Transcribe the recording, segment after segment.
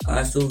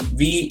So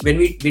when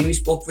we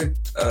spoke with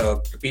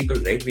the people,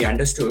 right, we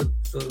understood.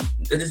 So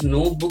there is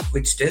no book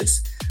which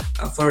tells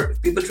for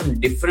people from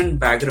different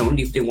background,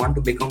 if they want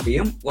to become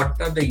PM,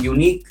 what are the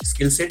unique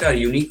skill set or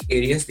unique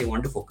areas they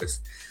want to focus.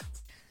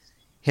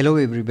 Hello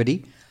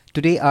everybody.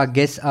 Today our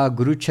guests are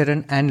Guru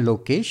Charan and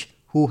Lokesh,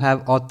 who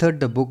have authored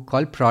the book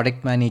called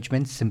Product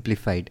Management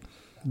Simplified.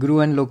 Guru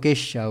and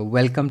Lokesh,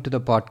 welcome to the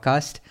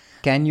podcast.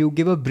 Can you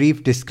give a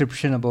brief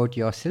description about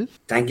yourself?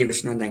 Thank you,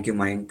 Krishna. Thank you,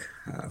 Mayank,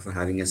 for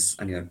having us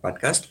on your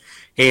podcast.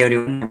 Hey,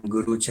 everyone. I'm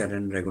Guru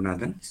Charan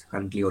Raghunathan,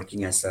 currently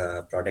working as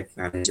a product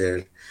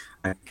manager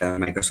at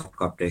Microsoft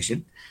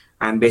Corporation.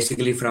 I'm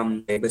basically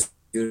from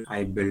cybersecurity.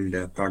 I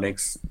build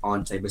products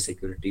on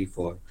cybersecurity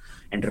for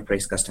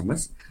enterprise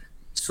customers.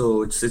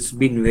 So it's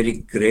been very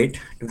great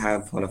to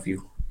have all of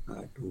you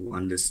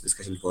on this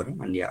discussion forum.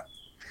 And yeah,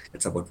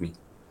 that's about me.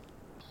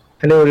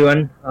 Hello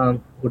everyone,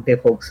 good day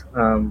folks.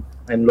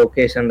 I'm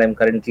Lokesh and I'm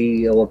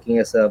currently working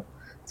as a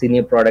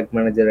senior product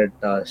manager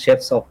at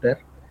Chef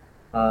Software.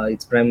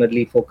 It's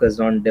primarily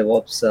focused on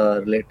DevOps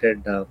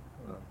related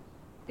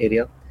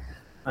area.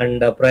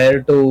 And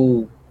prior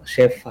to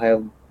Chef, I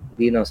have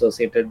been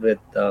associated with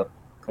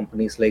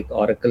companies like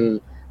Oracle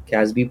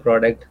Casby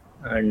product,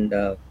 and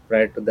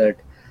prior to that,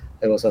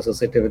 I was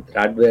associated with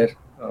Radware,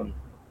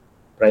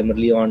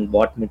 primarily on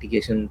bot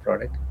mitigation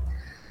product.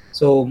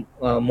 So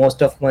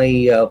most of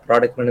my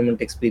product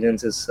management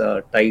experience is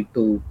tied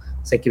to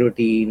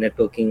security,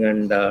 networking,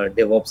 and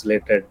DevOps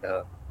related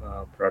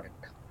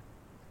product.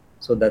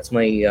 So that's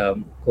my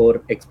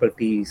core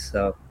expertise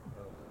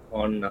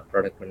on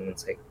product management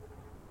side.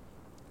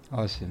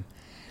 Awesome.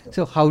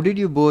 So how did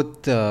you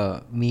both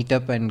meet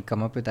up and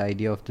come up with the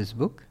idea of this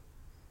book?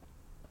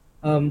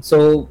 We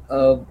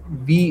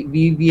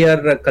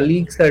are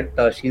colleagues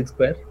at Shield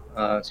Square.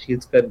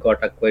 Shield Square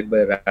got acquired by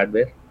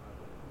Radware.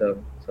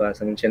 So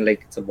as I mentioned,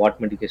 like it's a bot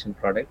mitigation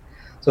product.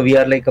 So we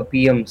are like a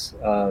PMs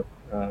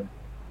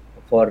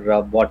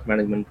for bot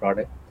management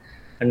product,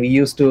 and we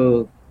used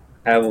to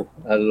have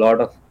a lot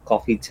of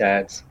coffee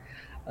chats,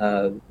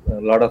 a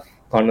lot of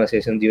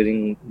conversation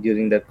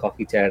during that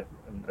coffee chat,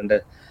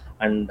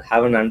 and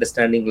have an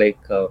understanding like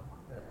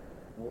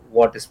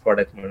what is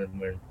product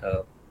management.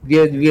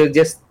 We are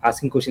just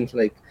asking questions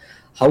like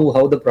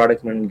how the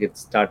product management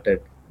gets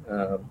started,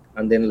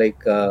 and then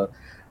like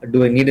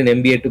do I need an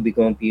MBA to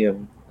become a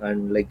PM,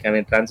 and like can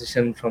I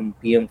transition from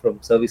PM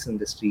from service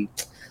industry.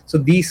 So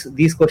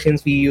these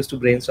questions we used to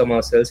brainstorm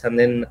ourselves, and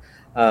then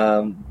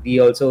we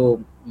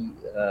also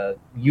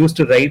used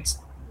to write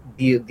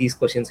these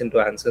questions into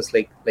answers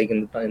like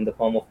in the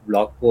form of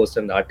blog posts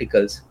and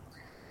articles,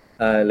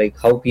 like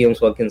how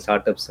PMs work in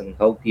startups and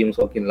how PMs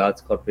work in large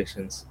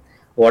corporations,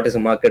 what is a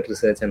market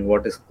research, and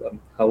what is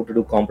how to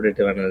do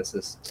competitive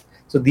analysis.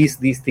 So these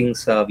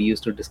things we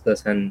used to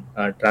discuss, and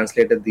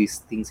translated these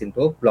things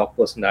into blog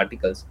posts and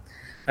articles.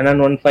 And then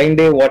one fine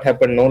day, what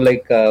happened? No,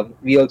 like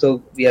we are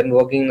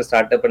working in a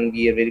startup, and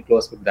we are very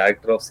close with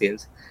director of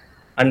sales,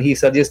 and he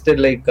suggested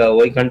like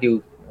why can't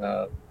you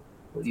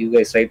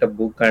guys write a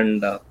book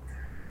and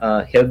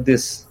help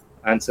this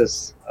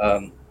answers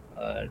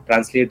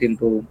translate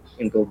into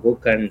a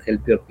book and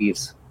help your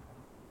peers.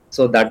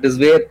 So that is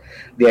where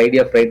the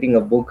idea of writing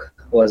a book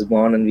was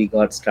born, and we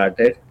got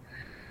started.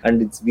 And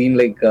it's been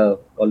like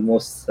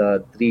almost 3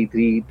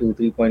 to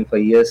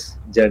 3.5 years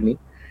journey.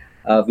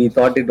 We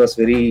thought it was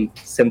very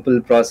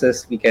simple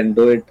process. We can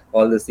do it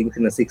all these things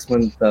in a 6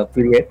 month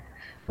period.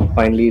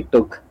 Finally, it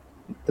took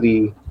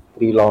three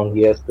long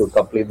years to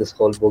complete this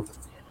whole book,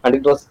 and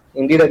it was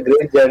indeed a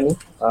great journey.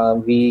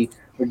 We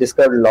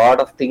discovered a lot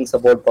of things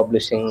about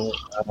publishing.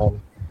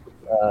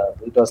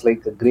 It was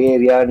like a gray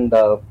area, and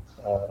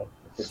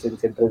it's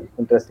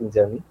interesting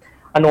journey.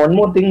 And one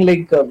more thing,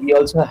 like we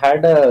also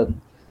had a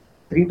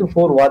 3 to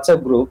 4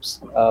 WhatsApp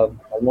groups,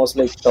 almost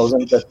like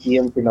 1,000+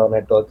 PMs in our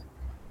network.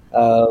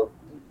 Uh,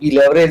 we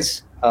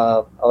leverage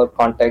our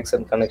contacts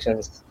and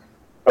connections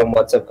from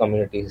WhatsApp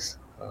communities.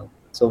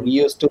 So we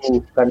used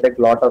to conduct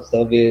a lot of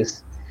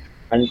surveys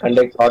and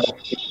conduct a lot of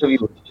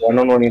interviews,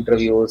 one-on-one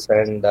interviews,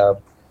 and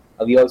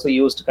we also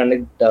used to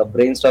conduct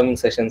brainstorming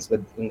sessions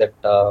within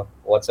that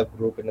WhatsApp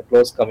group in a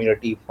closed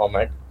community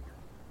format.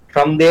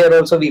 From there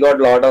also we got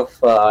a lot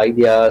of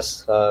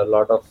ideas, a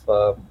lot of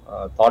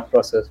thought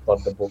process for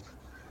the book.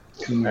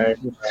 And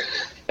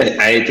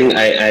I think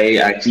I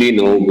actually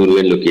know Guru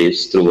and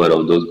Lokesh through one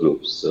of those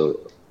groups,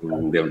 so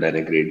they've done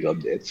a great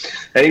job there.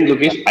 I think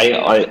Lokesh,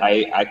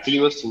 I actually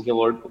was thinking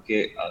about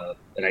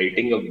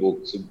writing a book.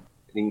 So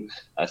I think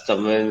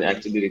someone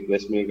actually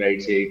requested me to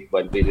write say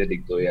one page a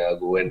dikto, yeah,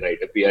 go and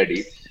write a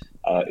PRD.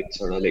 It's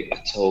sort of like,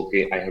 Acha,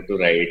 okay, I have to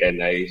write,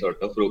 and I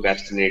sort of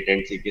procrastinate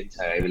and say,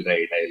 "Acha, I'll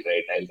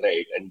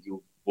write, and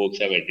you folks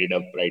have ended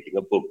up writing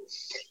a book.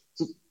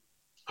 So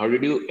how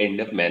did you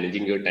end up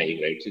managing your time,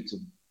 right? So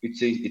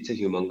it's a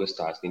humongous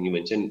task, and you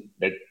mentioned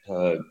that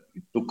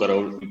it took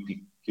around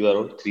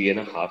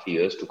 3.5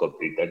 years to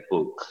complete that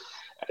book.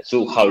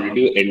 So how did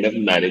you end up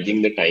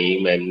managing the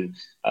time, and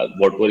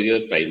what was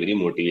your primary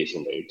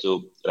motivation, right?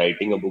 So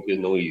writing a book is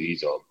no easy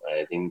job,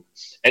 I think,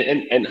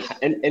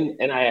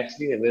 and I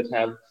actually never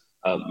have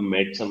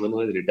met someone who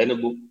has written a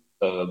book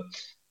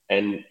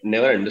and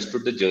never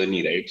understood the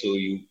journey, right? So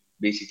you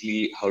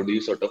basically, how do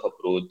you sort of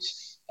approach,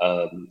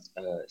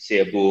 say,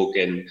 a book,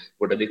 and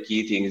what are the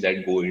key things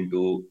that go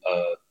into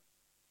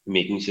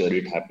making sure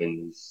it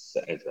happens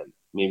as well?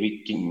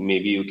 Maybe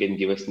you can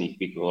give a sneak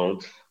peek on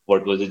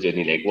what was the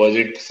journey like. Was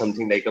it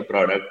something like a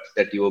product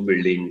that you were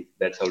building?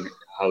 That's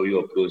how you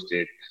approached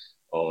it,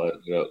 or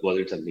was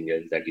it something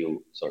else that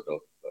you sort of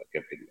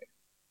kept in mind?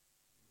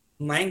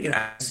 Mike,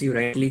 as you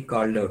rightly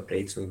called out,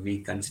 right? So we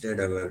considered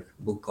our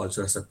book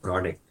also as a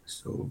product.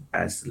 So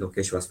as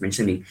Lokesh was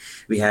mentioning,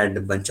 we had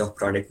a bunch of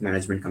product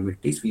management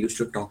communities. We used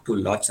to talk to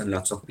lots and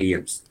lots of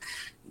PMs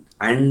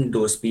and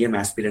those PM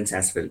aspirants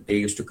as well. They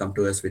used to come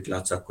to us with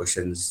lots of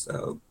questions.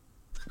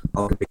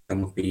 How to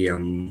become a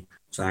PM?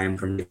 So I am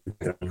from different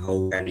background.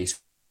 How can I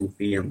do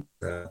PM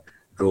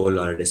role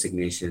or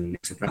designation,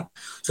 etc.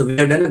 So we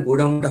have done a good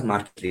amount of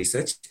market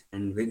research,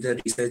 and with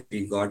the research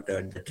we got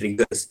the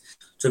triggers.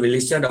 So we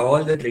listed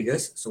all the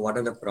triggers. So what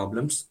are the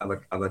problems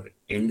our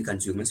end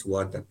consumers, who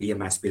are the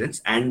PM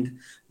aspirants and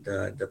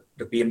the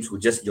PMs who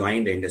just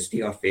joined the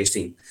industry, are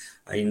facing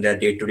in the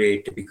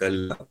day-to-day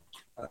typical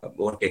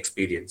work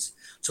experience.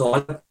 So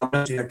all the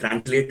problems we have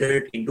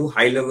translated into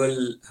high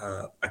level,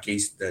 at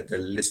least the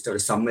list or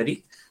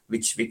summary,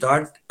 which we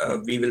thought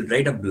we will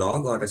write a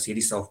blog or a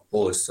series of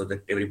posts so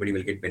that everybody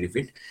will get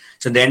benefit.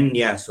 So then,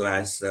 yeah, so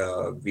as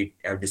we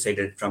have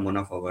decided from one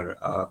of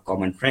our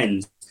common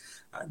friends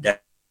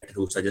that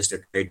who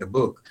suggested to write the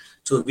book.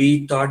 So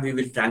we thought we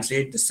will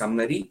translate the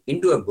summary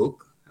into a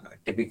book.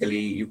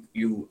 Typically,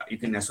 you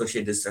can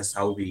associate this as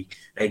how we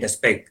write a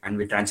spec, and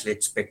we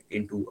translate spec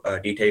into a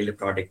detailed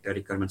product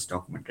requirements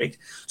document, right?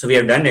 So we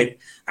have done it,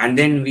 and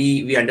then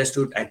we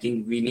understood. I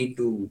think we need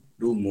to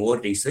do more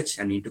research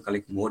and need to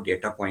collect more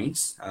data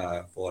points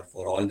for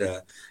all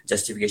the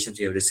justifications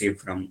we have received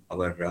from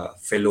our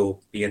fellow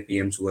peer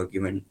PMs who have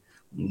given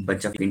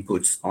bunch of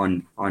inputs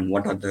on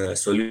what are the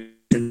solutions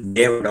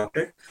they have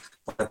adopted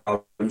for the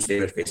problems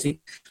they were facing.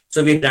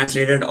 So we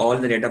translated all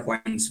the data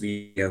points.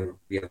 We have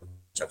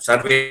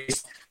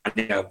surveys, and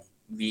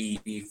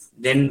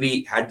then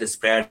we had this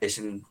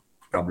prioritization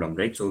problem,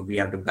 right? So we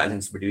have to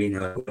balance between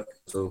our work.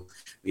 So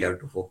we have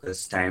to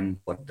focus time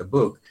for the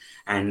book,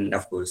 and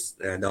of course,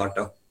 the art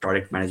of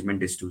product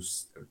management is to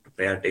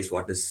prioritize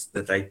what is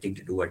the right thing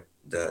to do at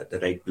the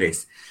right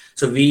place.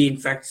 So we in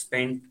fact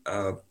spent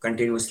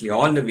continuously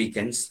all the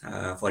weekends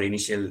for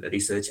initial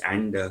research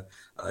and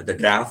the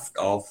draft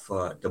of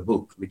the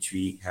book, which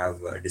we have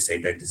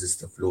decided this is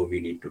the flow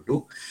we need to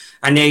do.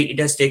 And it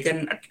has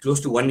taken close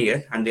to 1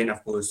 year. And then,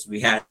 of course,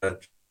 we had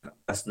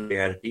personal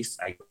priorities.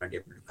 I could not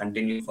able to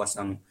continue for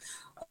some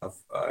 2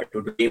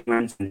 to 3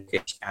 months and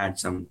add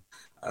some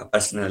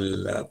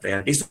personal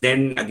priorities.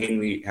 Then again,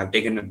 we have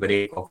taken a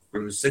break of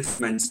 6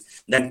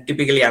 months. That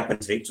typically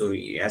happens, right? So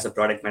as a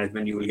product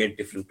management, you will get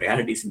different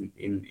priorities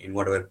in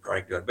whatever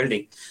product you are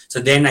building. So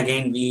then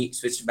again, we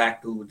switched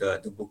back to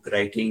the book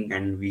writing,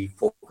 and we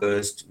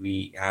focused.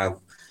 We have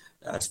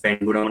spent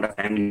good amount of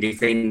time in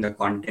defining the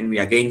content. We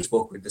again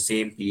spoke with the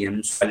same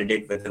PMs,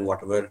 validate whether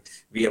whatever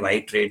we have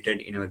iterated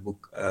in our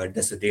book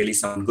does it really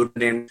sound good to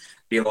them.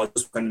 We have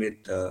also spoken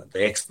with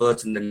the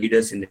experts and the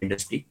leaders in the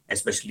industry,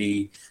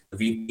 especially the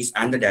VPs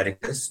and the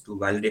directors, to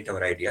validate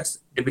our ideas.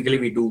 Typically,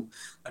 we do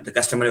the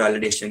customer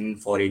validation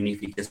for any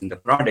features in the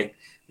product.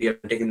 We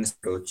have taken this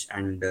approach,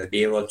 and they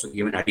have also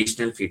given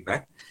additional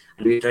feedback,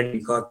 and we try to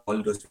incorporate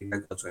all those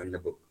feedback also in the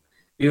book.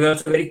 We were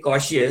also very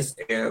cautious.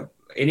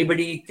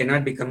 Anybody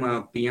cannot become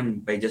a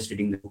PM by just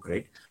reading the book,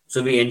 right?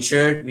 So we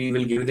ensured we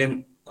will give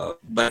them a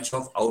bunch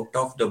of out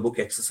of the book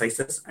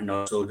exercises and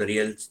also the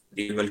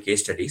real world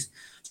case studies.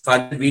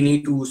 Further, we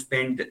need to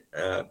spend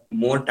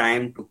more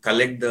time to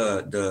collect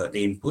the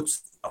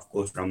inputs, of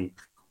course, from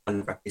all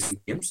the practicing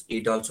PMs.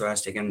 It also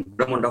has taken a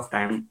good amount of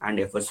time and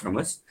efforts from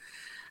us.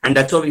 And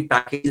that's how we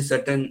package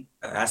certain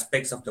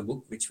aspects of the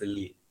book, which will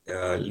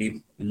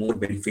leave more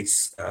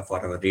benefits for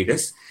our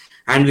readers.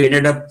 And we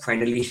ended up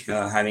finally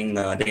having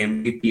the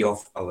MVP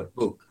of our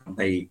book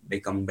by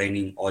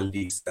combining all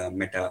these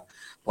meta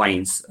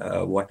points,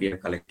 what we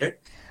have collected.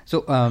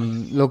 So,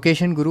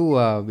 Lokesh and Guru,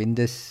 in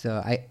this,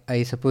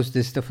 I suppose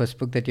this is the first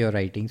book that you're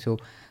writing. So,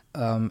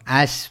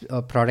 as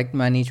product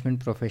management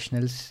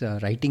professionals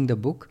writing the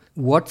book,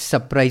 what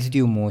surprised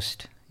you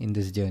most in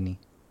this journey?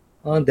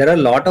 There are a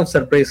lot of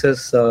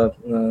surprises,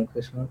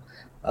 Krishna.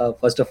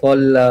 First of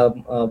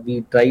all,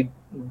 we tried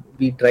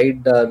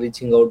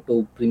reaching out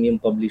to premium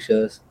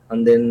publishers,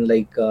 and then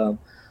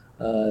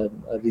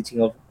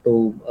reaching out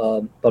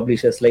to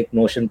publishers like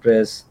Notion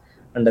Press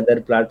and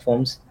other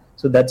platforms.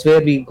 So that's where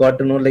we got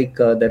to know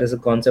there is a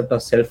concept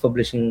of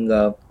self-publishing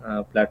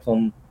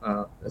platform.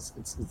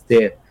 It's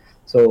there.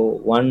 So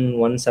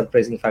one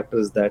surprising factor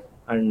is that,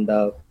 and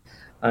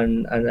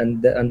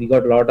we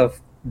got a lot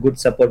of good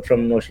support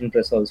from Notion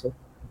Press also.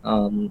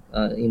 And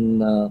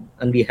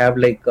we have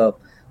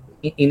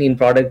in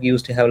product we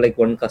used to have like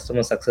one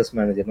customer success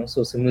manager, no?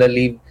 So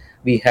similarly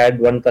we had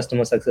one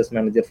customer success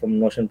manager from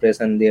Notion Press,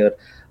 and they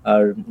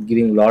are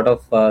giving a lot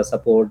of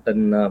support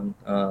and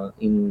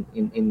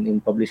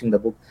in publishing the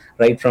book,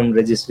 right from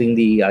registering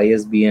the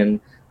ISBN,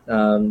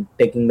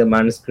 taking the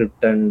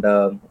manuscript and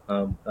to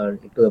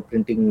the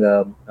printing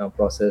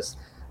process,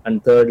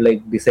 and third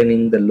like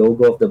designing the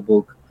logo of the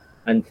book,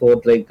 and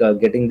fourth like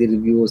getting the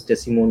reviews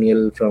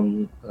testimonial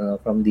from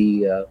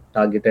the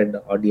targeted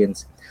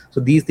audience. So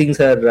these things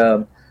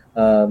are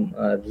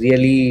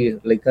really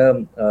like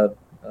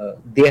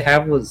they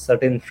have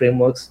certain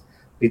frameworks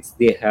which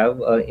they have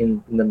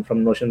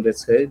from Notion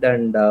website,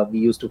 and we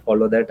used to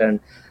follow that,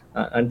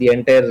 and the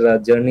entire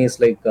journey is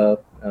like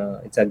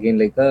it's again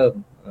like a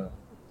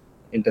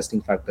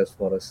interesting factors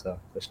for us,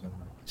 Krishna.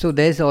 So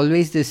there's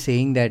always this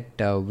saying that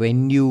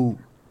when you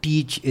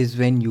teach is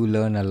when you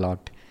learn a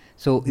lot.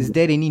 So is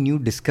there any new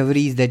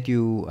discoveries that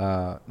you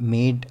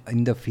made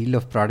in the field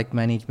of product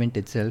management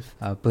itself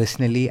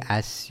personally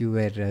as you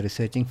were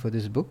researching for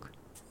this book?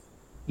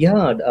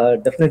 Yeah,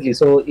 definitely.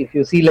 So if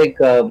you see like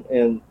uh,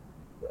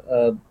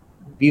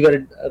 we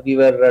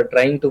were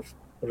trying to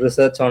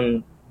research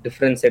on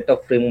different set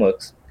of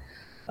frameworks.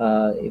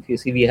 If you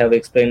see, we have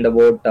explained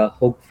about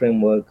Hook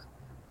framework,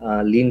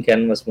 Lean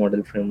Canvas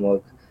model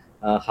framework,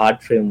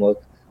 Hard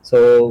framework.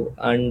 So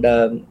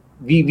and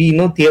we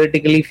know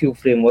theoretically few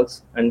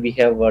frameworks, and we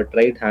have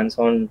tried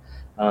hands-on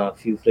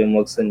few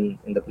frameworks in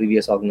the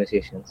previous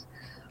organizations.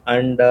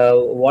 And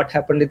what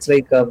happened? It's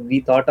like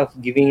we thought of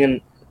giving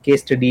an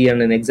case study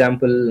and an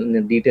example in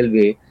a detailed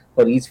way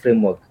for each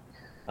framework,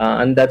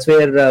 and that's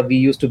where we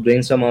used to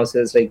brainstorm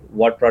ourselves like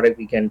what product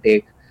we can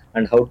take,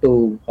 and how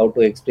to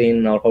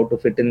explain or how to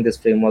fit in this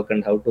framework,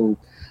 and how to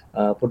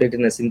put it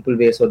in a simple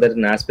way so that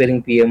an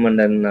aspiring PM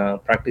and an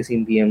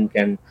practicing PM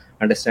can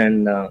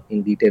understand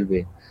in detailed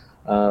way.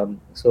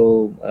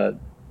 So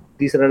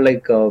these are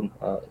like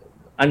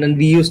and then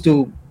we used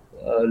to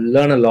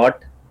learn a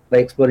lot by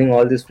exploring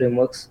all these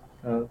frameworks,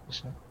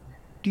 Krishna.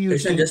 Do you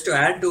Krishna, think just to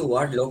add to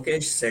what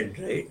Lokesh said,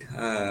 right?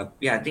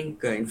 Yeah, I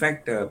think, in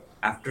fact,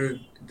 after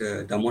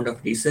the amount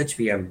of research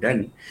we have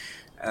done,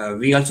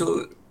 we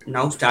also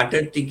now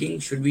started thinking,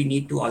 should we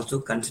need to also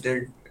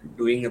consider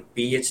doing a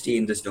PhD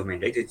in this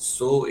domain, right? It's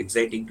so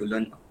exciting to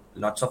learn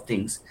lots of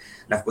things.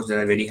 And of course, there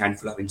are a very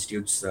handful of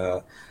institutes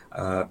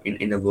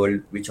in the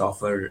world which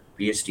offer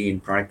PhD in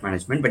product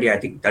management. But yeah, I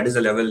think that is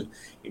the level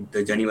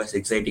the journey was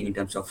exciting in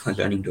terms of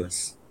learning to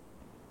us.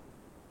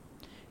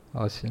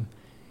 awesome?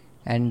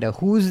 And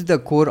who's the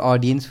core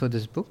audience for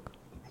this book?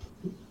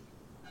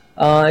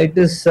 It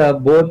is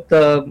both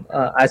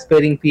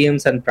aspiring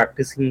PMs and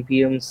practicing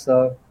PMs.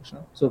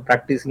 Krishna. So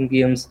practicing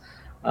PMs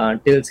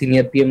till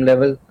senior PM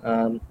level,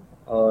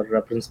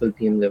 or principal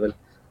PM level,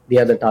 they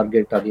are the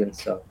target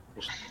audience.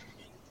 Krishna.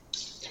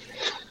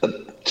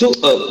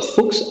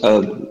 Folks,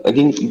 I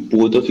think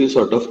both of you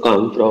sort of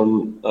come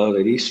from a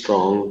very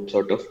strong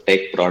sort of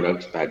tech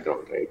products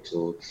background, right?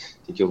 So,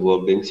 I think you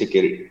worked in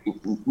security.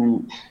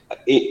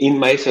 In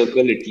my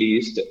circle, at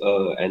least,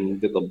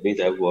 and the companies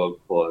I've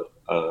worked for,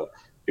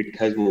 it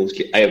has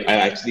mostly. I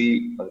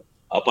actually,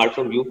 apart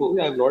from you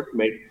folks, I have not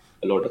met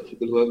a lot of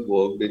people who have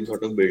worked in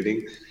sort of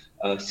building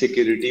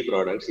security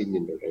products in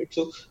India, right?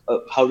 So,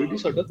 how did you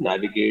sort of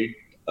navigate?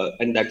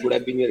 And that would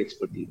have been your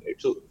expertise, right?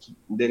 So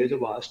there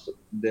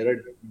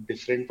are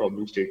different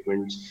problem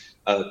statements.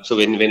 So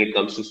when it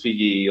comes to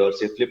Swiggy or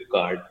say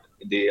Flipkart,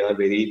 they are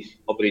very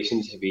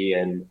operations heavy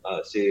and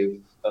say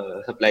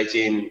supply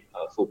chain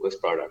focused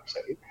products,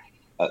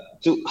 right?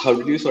 So how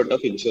did you sort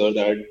of ensure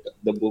that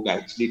the book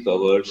actually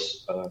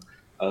covers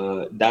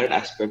that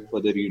aspect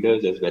for the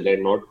readers as well,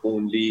 and not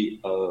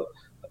only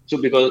so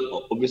because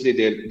obviously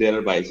there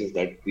are biases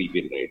that creep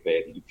in, right?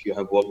 Where if you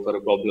have worked for a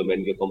problem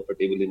and you're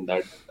comfortable in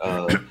that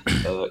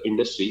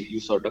industry, you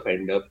sort of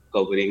end up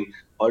covering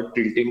or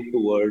tilting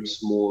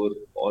towards more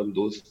on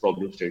those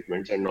problem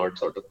statements and not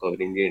sort of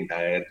covering the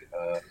entire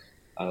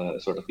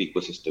sort of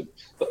ecosystem.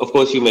 Of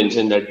course, you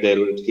mentioned that there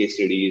were case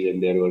studies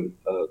and there were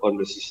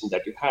conversations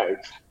that you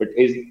had, but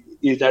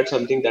is that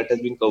something that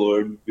has been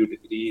covered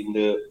beautifully in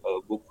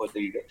the book for the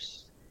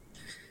readers?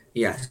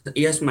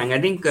 Yes, Mang.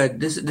 I think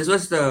this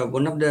was the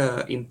one of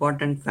the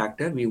important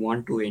factor we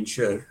want to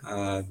ensure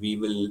we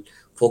will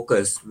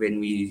focus when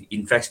we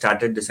in fact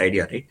started this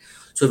idea, right?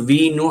 So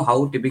we know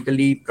how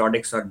typically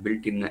products are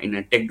built in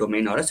a tech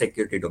domain or a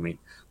security domain,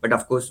 but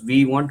of course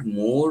we want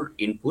more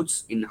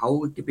inputs in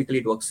how typically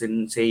it works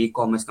in say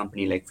e-commerce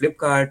company like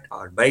Flipkart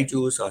or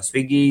Byju's or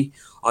Swiggy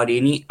or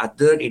any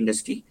other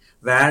industry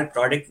where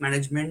product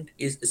management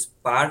is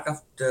part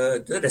of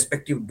the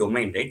respective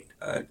domain, right?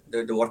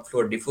 The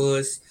workflow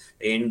differs,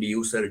 the end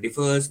user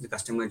differs, the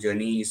customer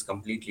journey is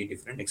completely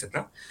different,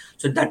 etc.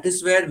 So that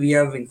is where we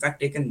have in fact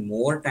taken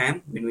more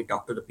time when we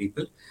talk to the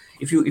people.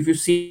 If you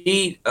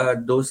see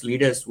those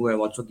leaders who have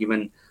also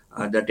given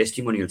the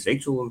testimonials,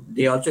 right? So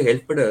they also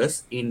helped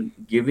us in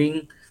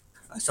giving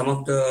some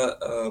of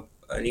the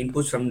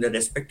inputs from the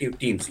respective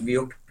teams. We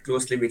worked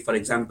closely with, for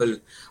example,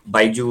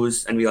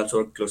 Byju's, and we also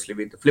worked closely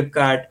with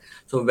Flipkart.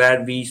 So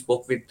where we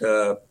spoke with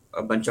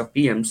a bunch of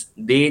PMs,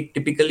 they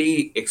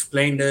typically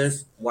explained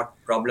us what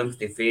problems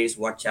they face,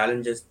 what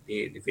challenges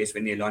they face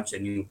when they launch a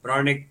new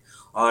product,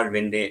 or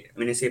when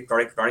they say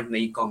product in the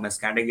e-commerce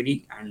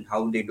category, and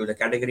how they do the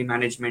category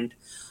management,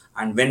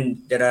 and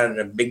when there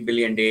are big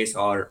billion days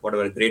or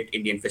whatever great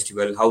Indian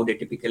festival, how they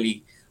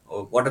typically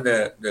what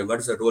are what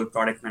is the role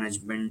product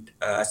management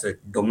as a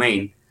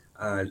domain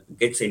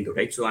gets into,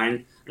 right? So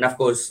and of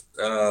course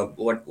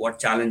what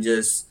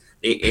challenges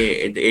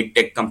the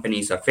tech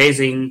companies are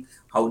facing,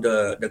 how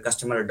the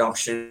customer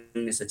adoption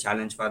is a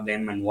challenge for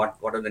them, and what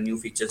are the new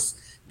features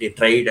they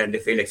tried and they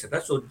failed,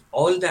 etc. So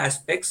all the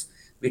aspects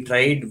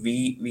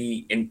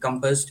we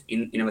encompassed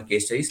in our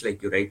case studies,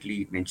 like you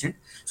rightly mentioned,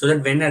 so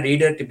that when a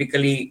reader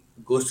typically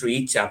goes through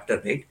each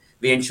chapter, right,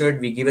 we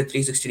ensured we give a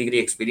 360-degree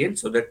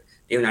experience so that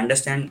they will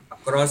understand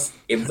across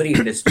every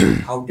industry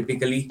how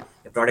typically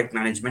a product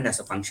management as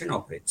a function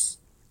operates.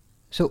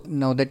 So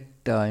now that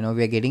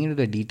we are getting into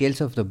the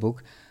details of the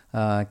book,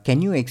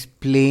 can you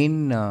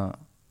explain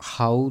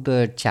how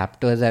the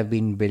chapters have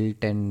been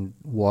built and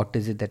what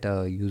is it that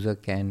a user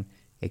can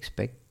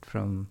expect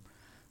from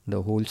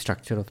the whole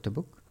structure of the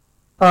book?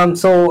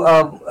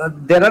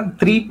 There are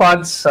three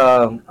parts,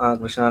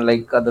 Krishna,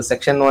 like the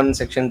section 1,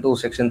 section 2,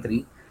 section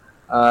 3.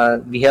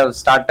 We have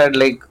started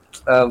like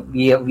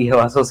we have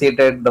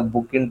associated the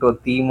book into a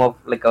theme of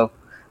like a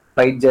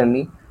flight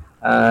journey,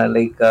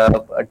 like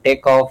a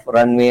takeoff,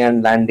 runway,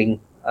 and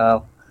landing.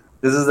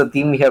 This is the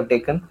theme we have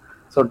taken.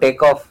 So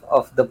takeoff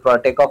of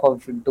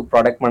into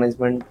product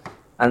management,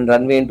 and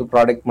runway into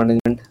product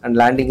management, and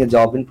landing a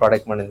job in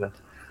product management.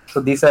 So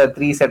these are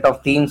three set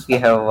of themes we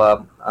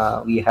have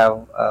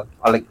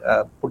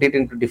put it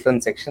into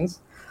different sections,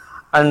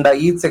 and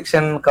each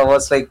section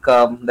covers like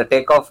the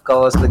takeoff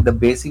covers like the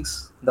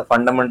basics, the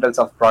fundamentals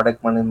of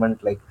product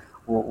management, like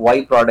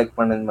why product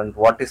management,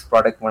 what is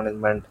product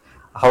management,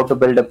 how to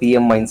build a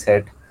PM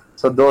mindset.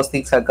 So those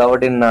things are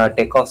covered in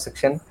takeoff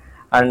section.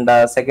 And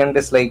second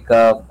is like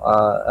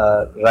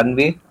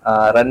runway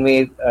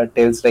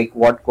tells like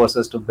what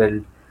courses to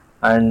build,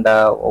 and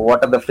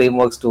what are the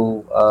frameworks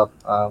to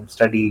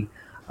study,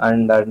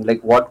 and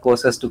like what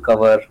courses to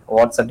cover,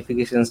 what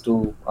certifications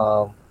to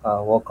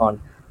work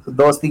on. So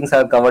those things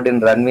are covered in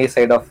runway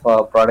side of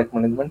product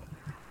management.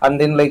 And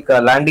then like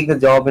landing a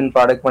job in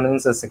product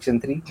management is section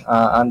 3,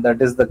 and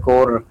that is the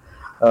core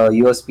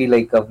USP.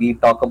 Like we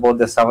talk about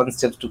the 7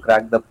 steps to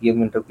crack the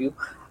PM interview.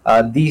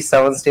 These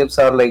 7 steps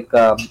are like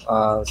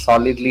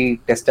solidly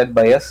tested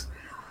by us.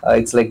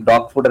 It's like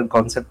dog food and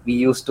concept. We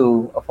used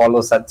to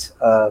follow such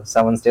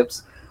 7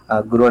 steps,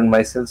 Guru and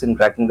myself, in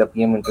cracking the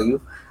PM interview.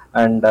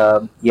 And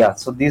yeah,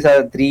 so these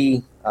are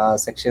three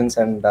sections,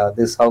 and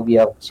this is how we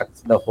have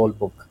structured the whole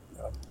book.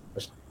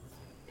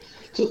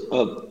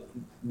 So,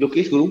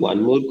 Lokesh, Guru,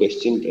 one more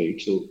question, right?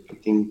 So, I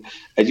think,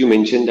 as you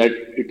mentioned, that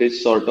it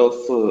is sort of,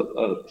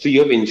 so you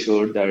have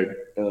ensured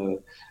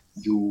that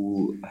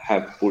you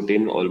have put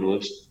in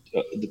almost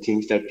the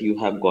things that you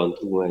have gone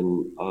through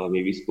and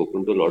maybe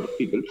spoken to a lot of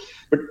people.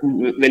 But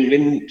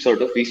when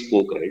sort of we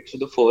spoke, right? So,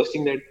 the first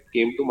thing that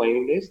came to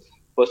mind is,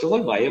 first of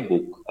all, why a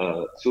book?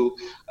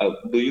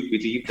 Do you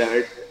believe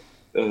that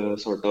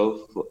sort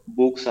of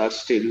books are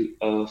still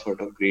sort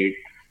of great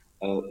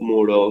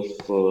mode of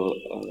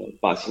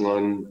passing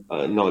on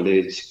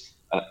knowledge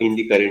in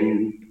the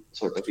current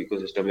sort of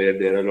ecosystem where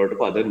there are a lot of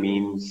other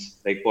means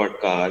like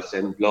podcasts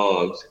and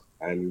blogs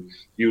and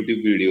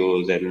YouTube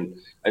videos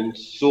and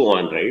so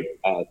on, right?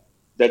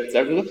 That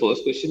was the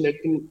first question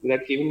that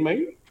came in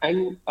mind,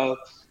 and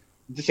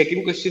the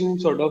second question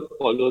sort of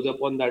follows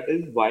up on that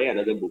is why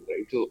another book,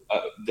 right? So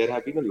there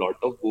have been a lot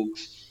of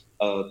books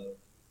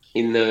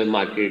in the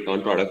market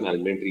on product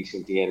management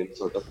recently, and it's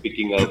sort of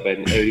picking up,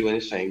 and everyone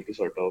is trying to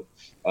sort of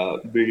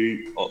build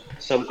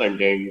some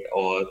content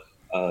or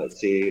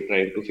say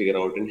trying to figure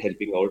out and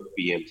helping out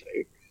PMs,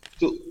 right?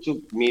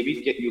 So maybe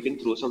you can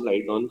throw some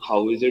light on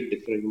how is it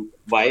different?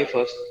 Why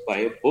first buy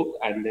a book,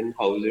 and then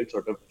how is it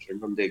sort of different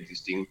from the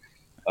existing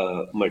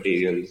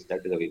materials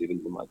that is available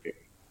in the market?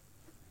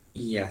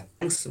 Yeah,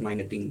 thanks,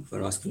 Maynating,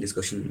 for asking this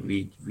question.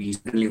 We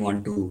certainly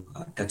want to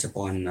touch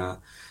upon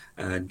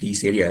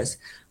these areas.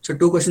 So,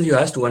 two questions you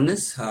asked. One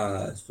is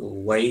so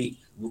why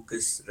book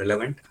is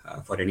relevant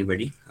for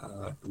anybody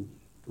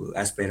to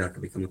aspire or to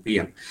become a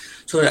PM.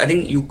 So, I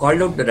think you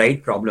called out the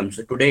right problem.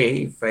 So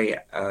today,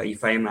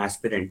 if I am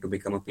aspirant to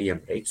become a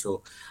PM, right?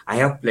 So I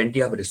have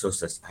plenty of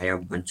resources. I have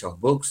a bunch of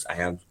books. I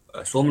have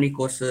so many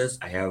courses.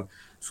 I have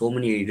so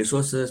many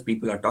resources.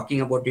 People are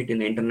talking about it in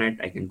the internet.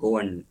 I can go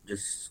and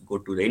just go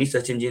to any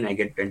search engine. I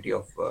get plenty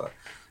of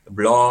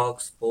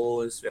blogs,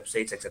 posts,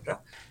 websites, etc.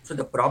 So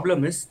the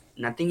problem is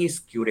nothing is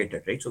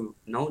curated, right? So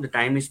now the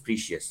time is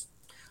precious.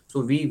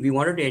 So we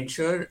wanted to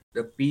ensure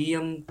the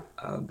PM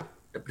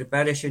the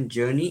preparation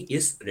journey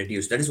is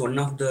reduced. That is one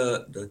of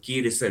the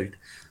key result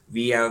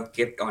we have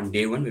kept on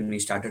day one when we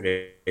started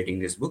writing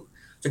this book.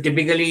 So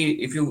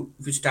typically, if you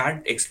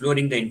start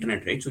exploring the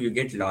internet, right, so you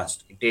get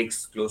lost. It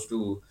takes close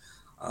to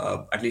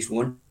at least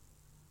 1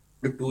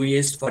 to 2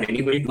 years for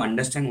anybody to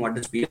understand what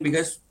is PM,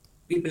 because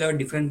people have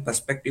different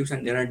perspectives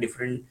and there are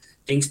different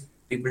things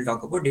people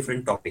talk about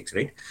different topics,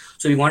 right?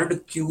 So we wanted to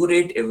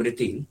curate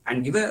everything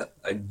and give a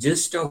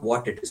gist of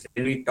what it is.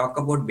 When we talk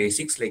about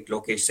basics, like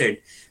Lokesh said,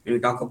 when we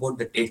talk about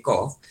the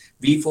takeoff,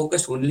 we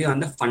focus only on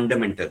the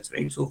fundamentals,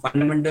 right? So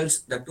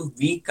fundamentals, that too,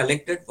 we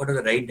collected what are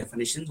the right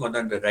definitions, what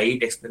are the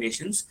right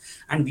explanations,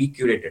 and we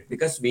curated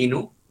because we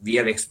know, we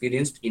have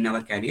experienced in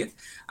our career,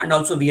 and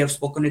also we have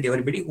spoken with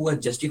everybody who has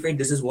justified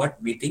this is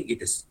what we think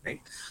it is,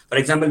 right? For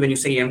example, when you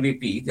say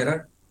MVP, there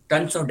are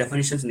tons of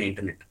definitions in the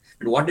internet.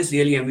 And what is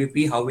really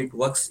MVP, how it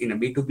works in a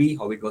B2B,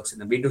 how it works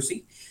in a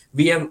B2C,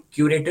 we have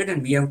curated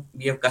and we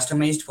have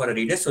customized for a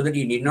reader so that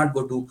you need not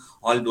go to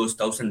all those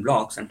 1,000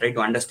 blogs and try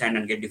to understand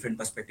and get different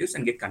perspectives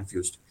and get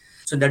confused.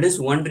 So that is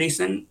one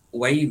reason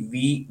why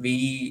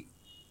we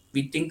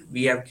think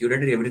we have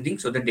curated everything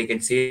so that they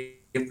can save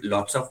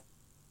lots of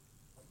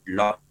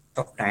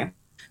time,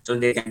 so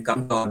they can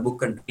come to our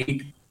book and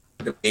read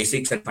the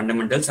basics and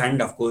fundamentals,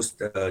 and of course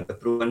the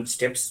proven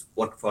steps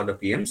work for the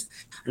PMs.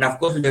 And of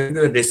course,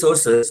 the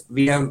resources,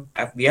 we have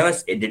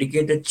a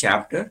dedicated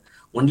chapter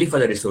only for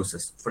the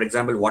resources. For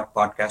example, what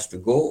podcast to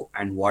go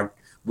and what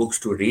books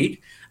to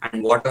read,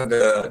 and what are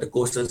the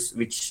courses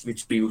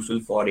which be useful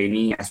for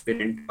any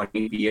aspirant or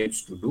any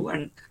PMs to do,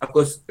 and of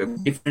course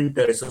different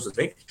resources,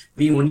 right?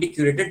 We only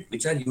curated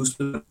which are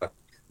useful.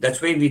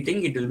 That's why we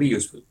think it will be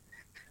useful.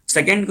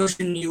 Second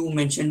question you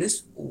mentioned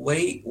is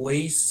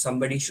why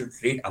somebody should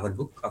read our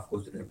book. Of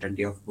course, there are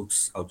plenty of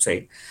books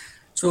outside.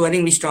 So I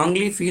think we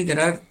strongly feel there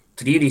are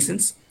three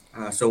reasons.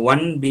 So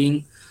one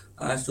being,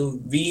 so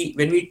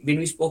when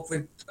we spoke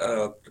with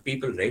the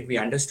people, right, we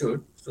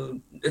understood. So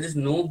there is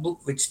no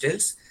book which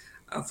tells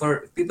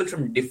for people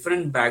from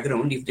different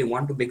background, if they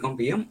want to become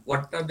PM,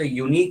 what are the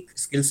unique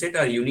skill set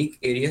or unique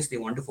areas they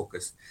want to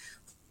focus.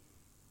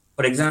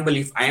 For example,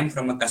 if I am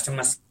from a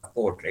customer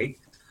support, right?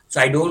 So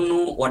I don't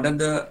know what are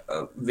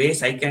the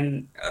ways I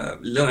can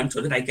learn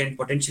so that I can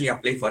potentially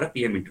apply for a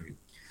PM interview.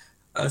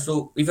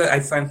 So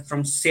if I'm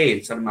from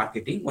sales or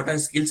marketing, what are the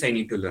skills I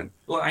need to learn?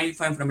 So if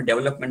I'm from a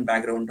development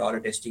background or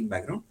a testing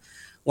background,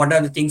 what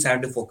are the things I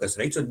have to focus,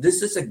 right? So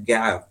this is a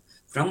gap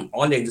from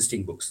all the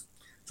existing books.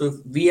 So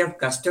we have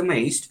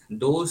customized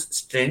those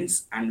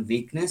strengths and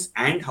weakness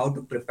and how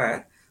to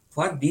prepare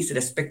for these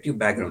respective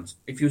backgrounds.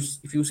 If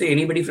you say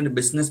anybody from the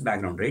business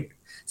background, right,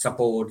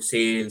 support,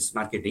 sales,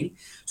 marketing,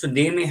 so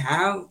they may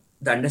have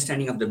the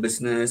understanding of the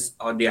business,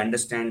 or they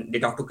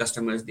talk to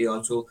customers, they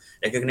also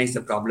recognize the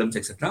problems,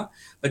 etc.,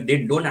 but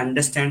they don't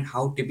understand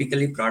how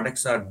typically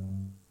products are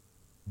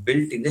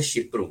built in the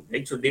ship room,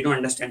 right? So they don't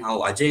understand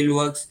how agile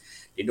works,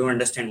 they don't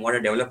understand what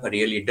a developer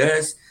really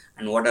does,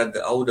 and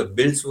how the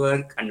builds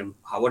work, and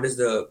what is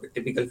the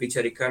typical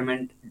feature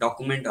requirement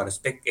document or a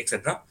spec,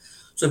 etc.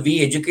 So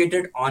we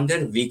educated on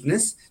their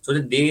weakness so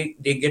that they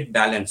get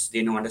balanced.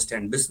 They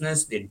understand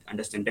business, they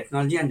understand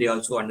technology, and they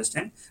also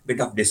understand bit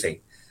of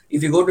design.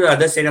 If you go to the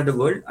other side of the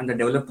world, and the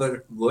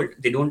developer world,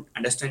 they don't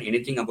understand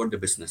anything about the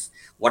business.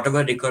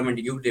 Whatever requirement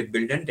you give, they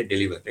build and they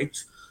deliver, right?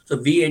 So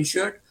we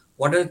ensured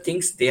what are the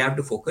things they have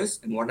to focus,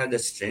 and what are the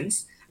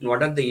strengths, and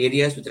what are the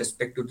areas with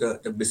respect to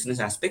the business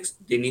aspects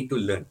they need to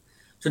learn.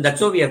 So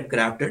that's what we have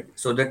crafted,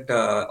 so that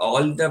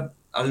all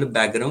the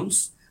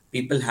backgrounds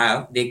people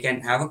have, they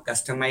can have a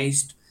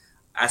customized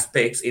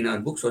aspects in our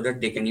book so that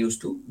they can use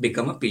to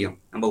become a PM.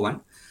 Number one.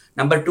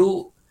 Number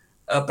two,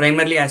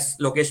 primarily, as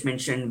Lokesh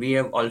mentioned, we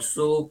have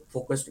also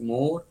focused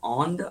more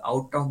on the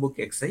out-of-book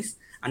exercise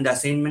and the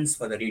assignments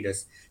for the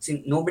readers.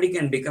 See, nobody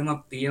can become a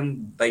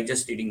PM by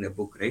just reading the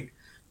book, right?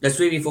 That's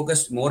why we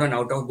focused more on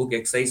out-of-book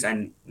exercise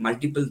and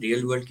multiple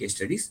real-world case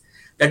studies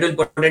that will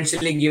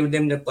potentially give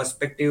them the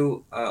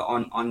perspective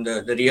on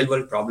the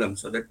real-world problem,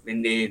 so that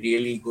when they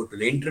really go to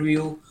the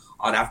interview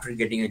or after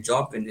getting a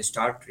job, when they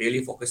start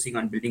really focusing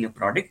on building a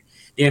product,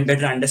 they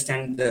better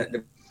understand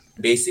the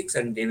basics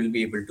and they will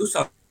be able to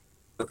solve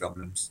the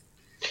problems.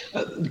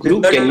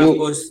 Guru, Third can one, of you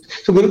course,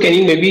 Guru, can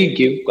you maybe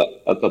give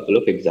a couple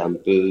of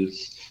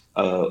examples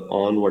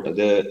on what are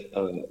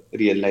the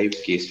real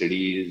life case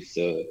studies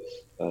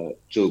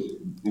so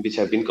which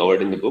have been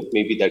covered in the book?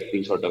 Maybe that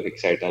will sort of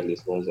excite our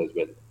listeners as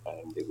well,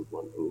 and they would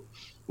want to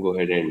go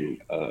ahead and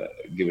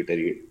give it a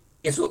read.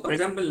 yeah, so for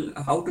example,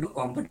 how to do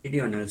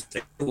competitive analysis.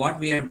 Right? So what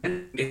we have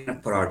done in a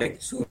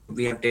product, so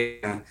we have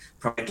taken a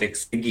product like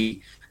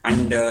Swiggy,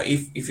 and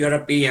if you're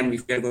a PM,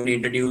 if you're going to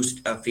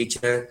introduce a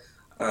feature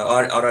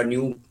or a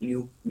new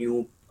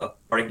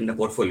product in the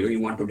portfolio, you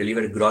want to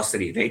deliver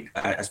grocery, right,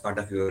 as part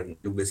of your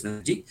new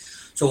business strategy.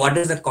 So what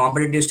is the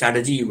competitive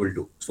strategy you will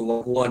do?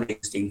 So who are the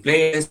existing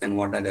players, and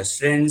what are the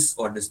strengths,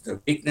 what is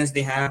the weakness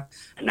they have,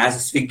 and as a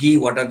Swiggy,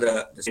 what are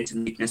the strengths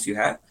and weakness you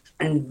have?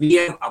 And we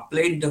have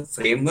applied the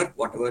framework,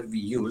 whatever we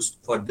used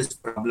for this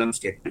problem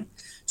statement,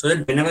 so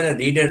that whenever a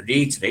reader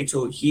reads, right,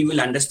 so he will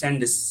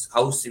understand this,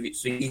 how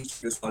Swiggy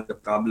should solve the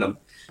problem,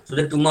 so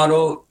that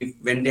tomorrow,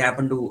 when they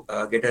happen to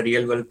get a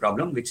real world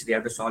problem, which they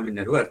have to solve in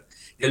their work,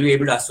 they'll be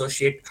able to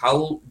associate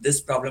how this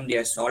problem they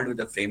have solved with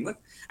the framework.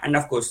 And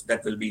of course,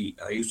 that will be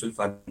useful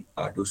for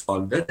them to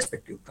solve the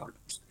respective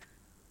problems.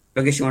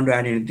 Lokesh, you want to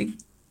add anything?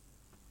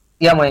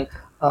 Yeah, Mike.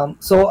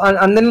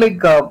 And then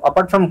like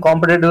apart from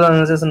competitive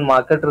analysis and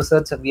market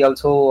research, we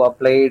also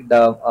applied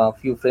a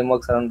few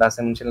frameworks around, as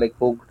I mentioned, like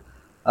hooked,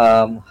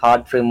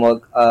 hard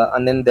framework,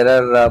 and then there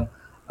are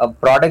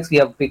products we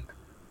have picked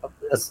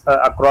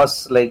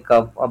across like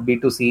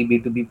B2C,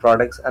 B2B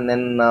products, and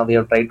then we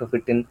have tried to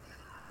fit in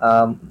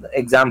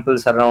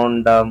examples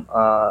around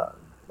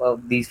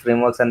these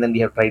frameworks, and then we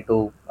have tried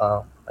to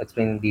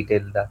explain in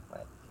detail that.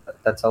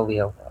 That's how we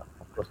have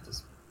approached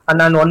this. And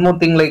then one more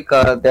thing, like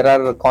there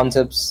are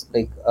concepts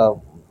like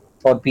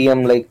for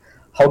PM, like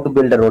how to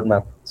build a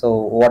roadmap. So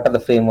what are the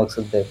frameworks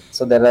of there?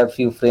 So there are a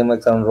few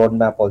frameworks on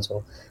roadmap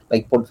also,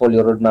 like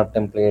portfolio roadmap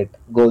template,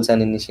 goals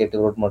and initiative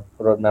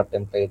roadmap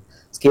template,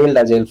 scaled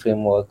agile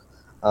framework,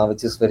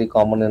 which is very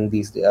common in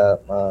these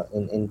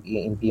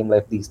in PM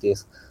life these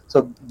days.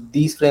 So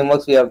these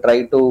frameworks we have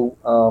tried to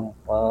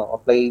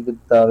apply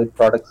with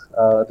products,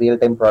 real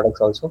time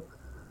products also.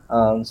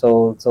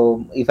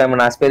 So if I'm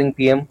an aspiring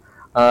PM,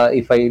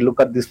 if I look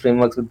at these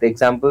frameworks with the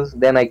examples,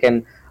 then I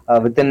can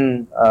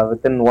within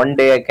one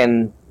day I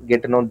can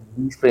get to know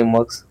these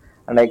frameworks,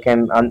 and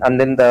and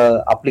then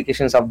the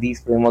applications of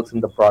these frameworks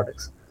in the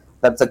products.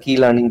 That's the key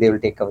learning they will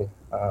take away.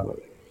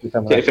 If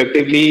I'm So an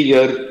effectively,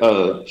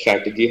 your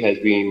strategy has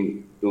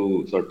been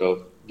to sort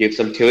of give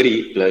some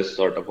theory plus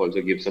sort of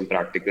also give some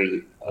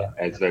practical Yeah,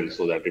 as well,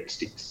 so that it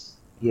sticks,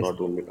 yes, not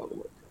only talk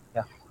about.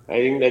 yeah, I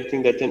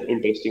think that's an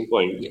interesting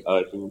point. Yeah.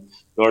 I think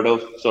a lot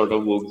of sort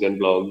of books and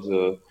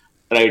blogs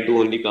try to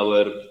only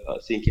cover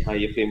saying कि हाँ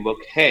ये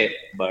framework है,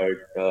 but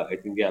I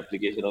think the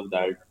application of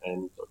that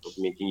and sort of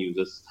making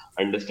users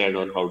understand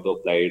on how to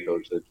apply it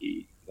also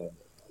key. I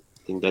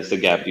think that's the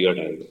gap you are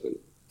trying to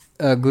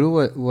fill.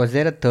 Guru, was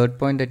there a third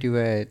point that you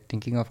were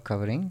thinking of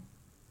covering?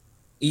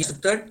 Yes, the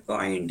third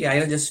point, yeah, I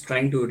was just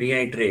trying to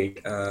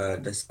reiterate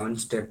the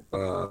seven-step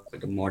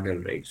the model,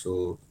 right?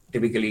 So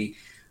typically,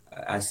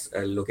 as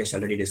Lokesh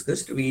already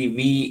discussed,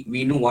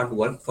 we know what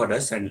worked for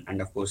us,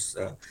 and of course,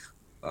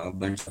 a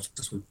bunch of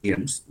successful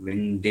PMs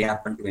when they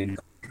happen to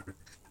encounter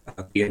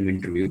a PM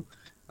interview.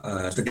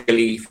 So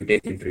typically, if you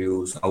take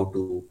interviews, how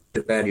to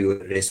prepare your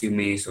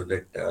resume so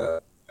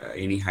that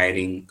any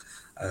hiring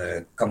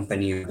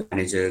company or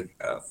manager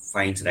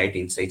finds right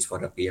insights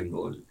for a PM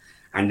role,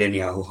 and then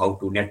yeah, how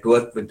to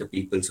network with the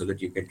people so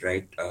that you can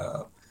write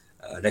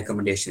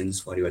recommendations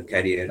for your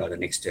career or the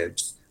next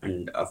steps,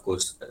 and of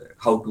course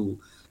how to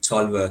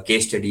solve a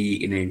case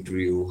study in an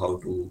interview, how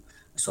to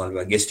solve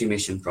a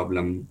guesstimation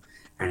problem,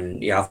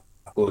 and yeah,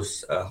 of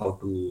course how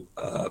to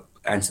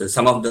answer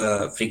some of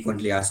the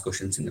frequently asked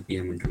questions in the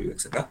PM interview,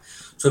 etc.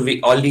 So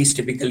we all these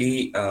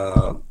typically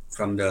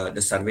from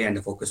the survey and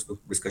the focus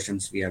group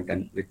discussions we have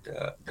done with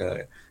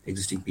the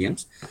existing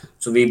PMs.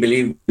 So we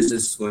believe this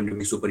is going to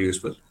be super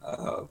useful.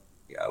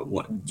 Yeah,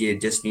 you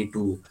just need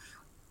to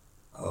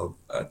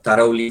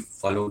thoroughly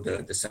follow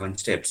the seven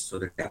steps so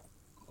that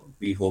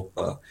we hope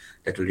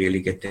that will really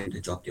get them the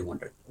job they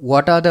wanted.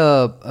 What are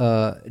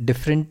the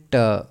different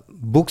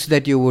books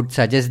that you would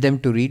suggest them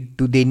to read?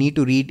 Do they need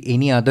to read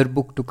any other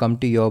book to come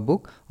to your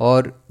book,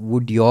 or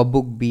would your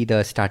book be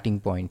the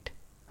starting point?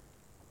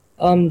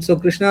 So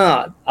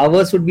Krishna,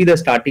 ours would be the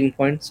starting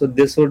point. So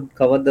this would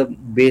cover the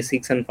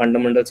basics and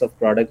fundamentals of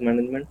product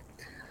management,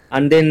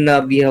 and then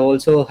we have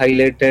also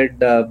highlighted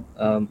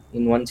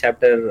in one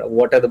chapter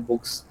what are the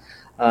books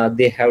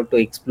they have to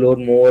explore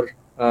more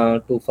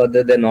to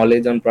further their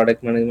knowledge on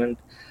product management.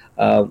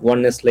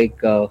 One is like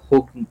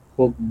Hook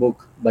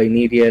book by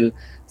Neriel.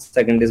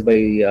 Second is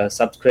by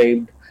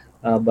Subscribed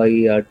by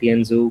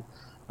Tianzu,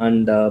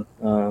 and there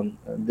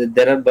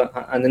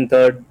are and then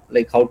third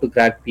like How to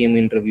Crack PM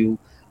Interview,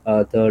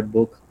 third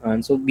book.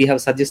 And so we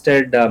have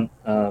suggested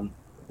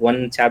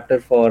one chapter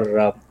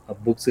for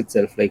books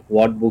itself, like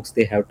what books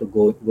they have to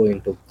go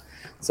into.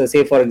 So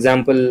say for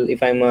example,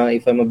 if I'm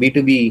a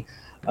B2B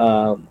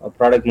a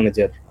product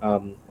manager,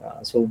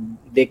 so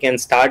they can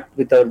start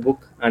with our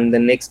book, and the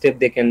next step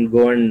they can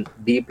go and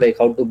deep like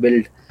how to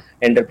build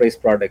enterprise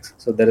products.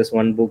 So there is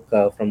one book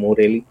from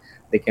O'Reilly.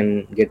 They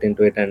can get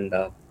into it and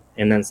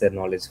enhance their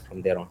knowledge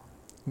from there on.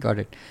 Got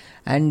it.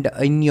 And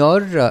in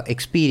your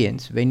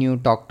experience, when you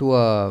talk to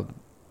a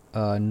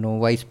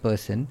novice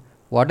person,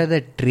 what are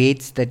the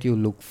traits that you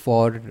look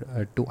for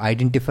to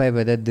identify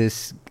whether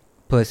this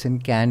person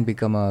can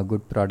become a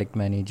good product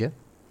manager?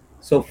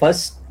 So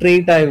first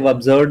trait I've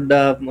observed with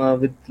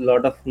a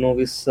lot of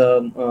novice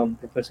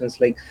professionals,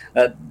 like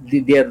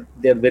they are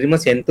very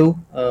much into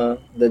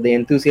the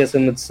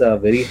enthusiasm. It's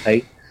very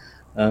high,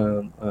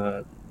 and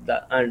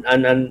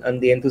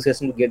the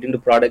enthusiasm to get into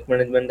product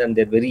management, and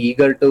they're very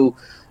eager to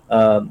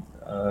uh,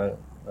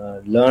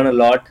 learn a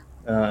lot.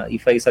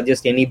 If I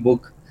suggest any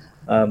book,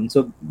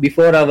 so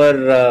before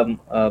our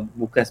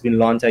book has been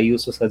launched, I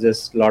used to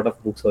suggest a lot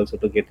of books also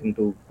to get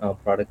into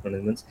product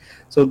management.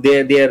 So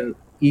they are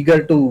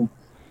eager to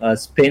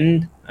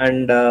spend or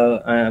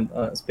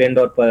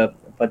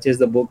purchase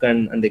the book,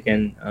 and they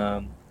can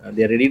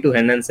they are ready to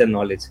enhance their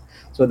knowledge.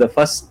 So the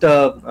first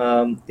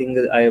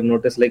thing I have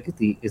noticed like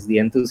is the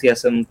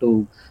enthusiasm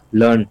to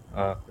learn,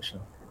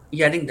 Krishna.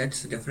 Yeah, I think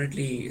that's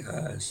definitely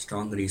a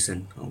strong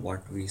reason of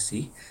what we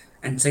see.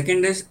 And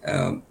second is,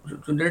 so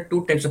there are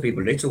two types of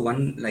people, right? So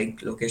one,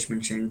 like Lokesh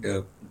mentioned,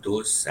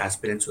 those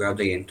aspirants who have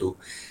the N2.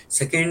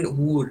 Second,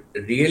 who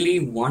really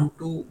want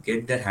to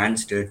get their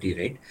hands dirty,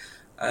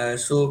 right?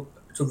 So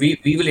we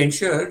will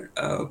ensure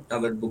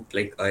our book,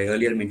 like I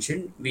earlier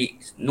mentioned,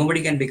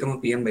 nobody can become a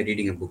PM by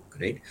reading a book,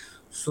 right?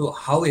 So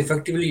how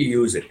effectively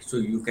you use it? So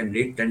you can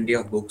read plenty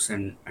of books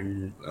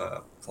and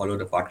follow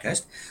the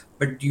podcast,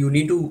 but you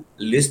need to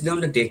list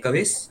down the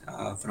takeaways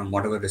from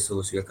whatever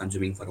resource you are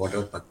consuming for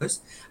whatever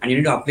purpose, and you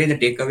need to apply the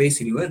takeaways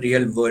in your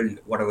real world,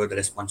 whatever the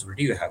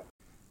responsibility you have.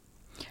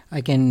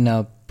 I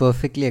can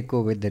perfectly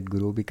echo with that,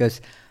 Guru, because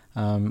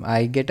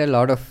I get a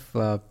lot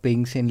of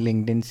pings in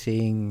LinkedIn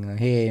saying,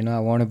 "Hey, I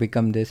want to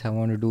become this. I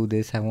want to do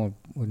this. I want,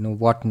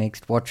 what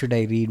next? What should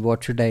I read?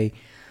 What should I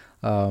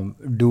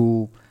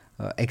do,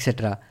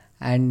 etc."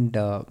 And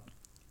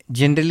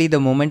generally, the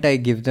moment I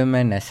give them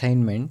an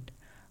assignment,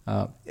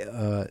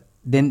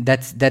 then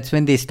that's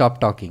when they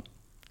stop talking,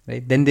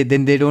 right? Then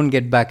they don't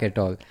get back at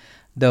all.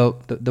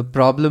 The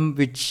problem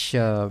which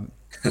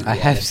I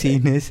have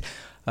seen is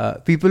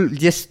people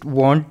just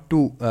want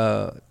to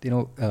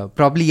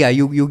probably, yeah,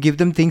 you give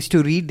them things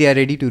to read, they are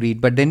ready to read,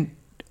 but then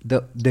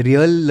the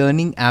real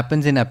learning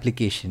happens in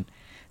application,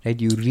 right?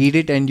 You read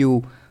it and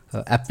you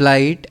apply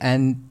it,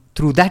 and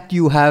through that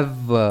you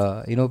have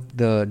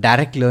the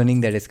direct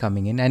learning that is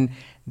coming in, and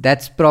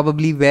that's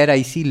probably where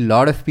I see a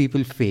lot of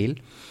people fail.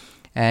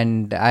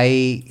 And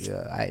I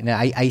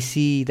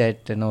see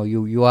that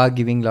you are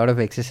giving a lot of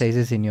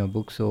exercises in your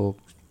book, so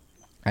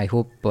I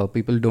hope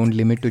people don't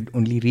limit to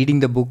only reading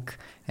the book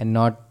and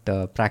not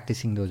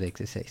practicing those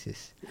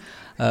exercises.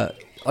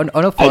 On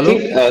a follow,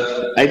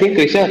 I think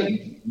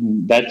Krisha,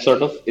 that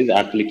sort of is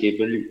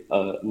applicable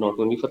not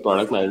only for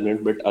product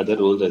management but other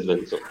roles as well.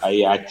 So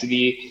I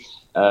actually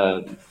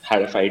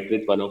had a fight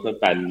with one of my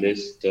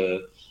panelists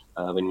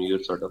when we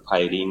were sort of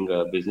hiring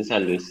business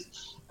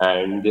analysts,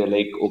 and they're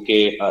like,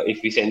 okay,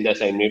 if we send the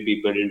assignment,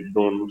 people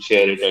don't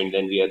share it, and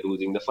then we are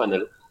losing the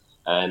funnel.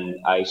 And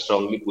I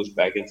strongly push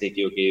back and say,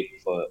 okay,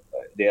 for,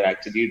 they're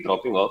actually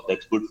dropping off.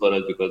 That's good for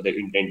us because the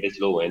intent is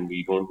low, and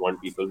we don't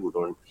want people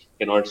who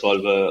cannot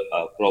solve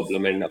a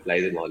problem and apply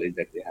the knowledge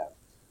that they have.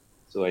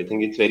 So I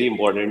think it's very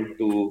important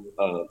to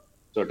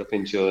sort of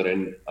ensure,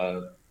 and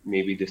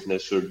maybe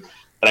listeners should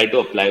try to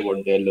apply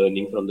what they're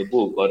learning from the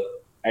book or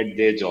at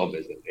their job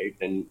as well, right?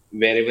 And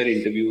wherever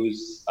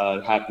interviews are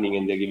happening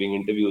and they're giving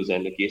interviews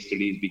and a case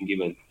study is being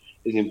given,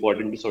 it's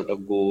important to sort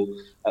of go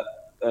uh,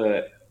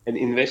 uh, and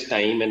invest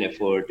time and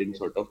effort in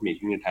sort of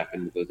making it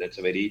happen, because that's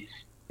a very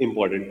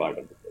important part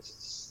of the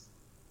process.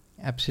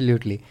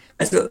 absolutely.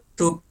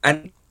 So I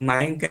think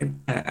Mike,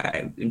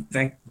 in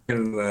fact,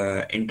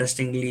 have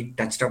interestingly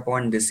touched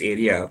upon this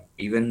area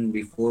even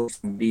before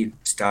somebody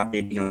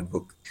started reading our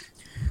book.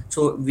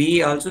 So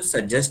we also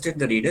suggested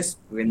the readers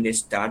when they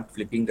start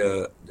flipping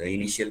the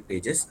initial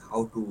pages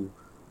how to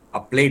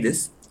apply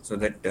this so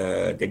that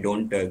they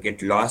don't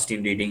get lost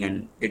in reading,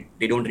 and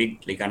they don't read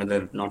like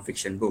another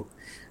non-fiction book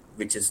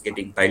which is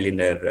getting piled in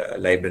their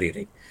library,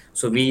 right?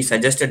 So we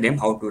suggested them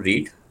how to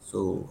read,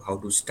 so how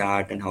to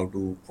start and how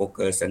to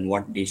focus and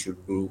what they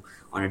should do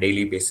on a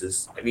daily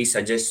basis. We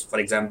suggest, for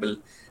example,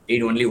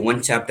 read only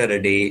one chapter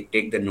a day,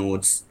 take the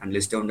notes and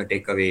list down the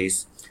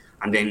takeaways,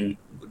 and then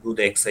do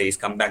the exercise,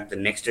 come back the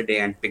next day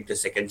and pick the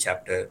second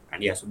chapter.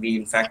 And yeah, so we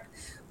in fact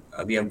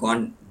we have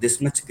gone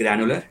this much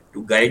granular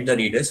to guide the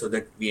reader so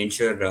that we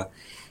ensure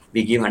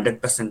we give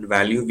 100%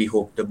 value. We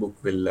hope the book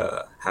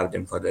will have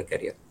them for their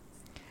career.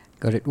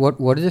 Got it.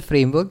 What is the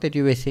framework that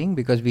you were saying?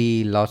 Because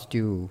we lost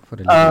you for a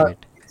little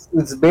bit.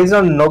 It's based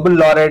on Nobel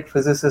laureate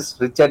physicist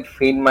Richard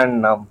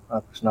Feynman,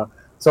 Krishna.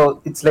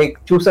 So it's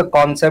like choose a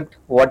concept,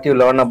 what you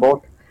learn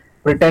about,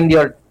 pretend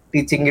you're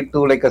teaching it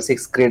to like a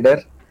sixth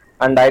grader,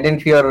 and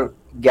identify your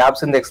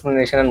gaps in the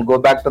explanation and go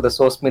back to the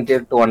source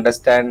material to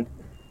understand,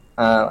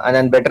 and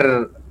then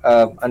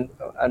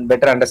and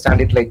better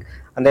understand it. Like,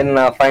 and then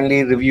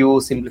finally review,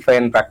 simplify,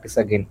 and practice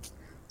again.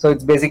 So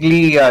it's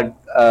basically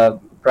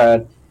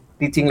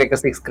teaching like a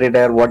sixth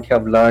grader what you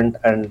have learned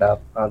and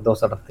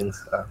those sort of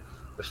things.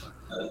 Krishna.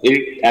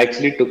 It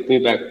actually took me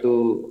back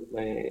to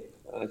my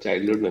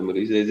childhood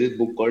memories. There's this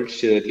book called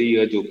Surely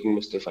You're Joking,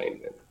 Mr.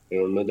 Feynman. I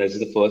don't know, that's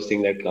the first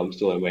thing that comes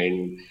to my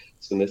mind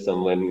as soon as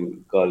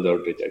someone calls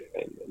out Richard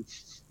Feynman.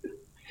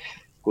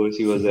 Of course,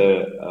 he was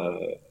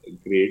a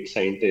great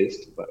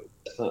scientist, but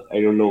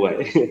I don't know why.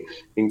 I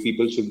think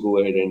people should go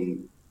ahead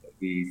and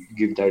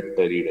give that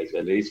a read as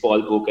well. It's a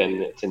small book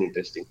and it's an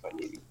interesting,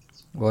 funny read.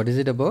 What is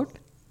it about?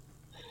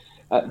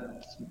 Uh,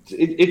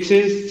 it's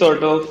his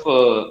sort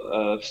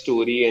of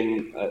story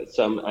and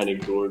some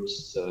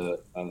anecdotes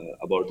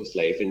about his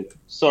life, and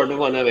sort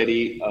of on a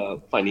very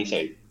funny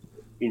side,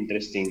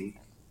 interesting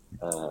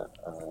uh,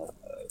 uh,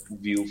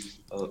 view.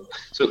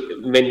 So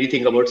when we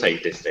think about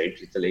scientists, right,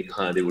 it's like,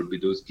 they would be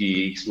those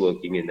geeks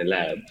working in a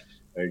lab.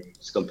 Right?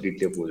 It's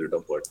completely opposite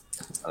of what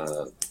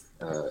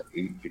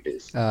it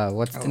is.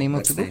 What's the name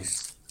of the book?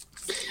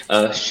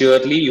 Nice.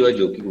 Surely you are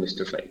joking,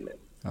 Mr. Feynman.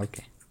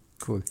 Okay,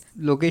 cool.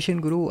 Lokesh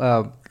and Guru,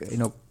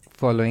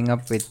 following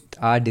up with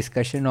our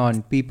discussion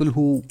on people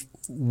who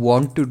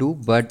want to do,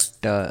 but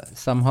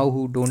somehow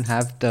who don't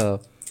have the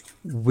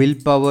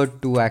willpower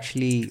to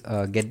actually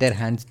get their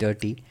hands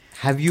dirty.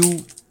 Have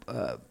you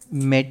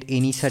met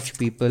any such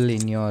people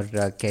in your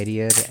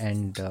career,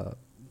 and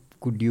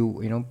could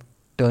you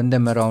turn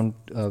them around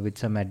with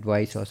some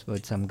advice or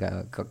with some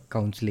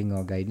counseling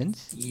or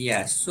guidance?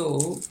 Yeah,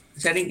 so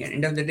starting at the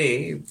end of the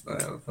day,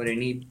 for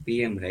any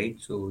PM, right?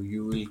 So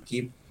you will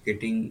keep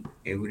getting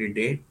every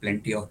day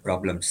plenty of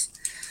problems.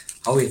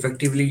 How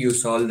effectively you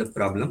solve the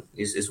problem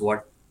is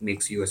what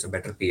makes you as a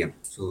better PM.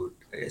 So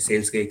a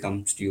sales guy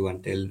comes to you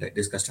and tell that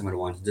this customer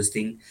wants this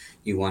thing,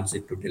 he wants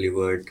it to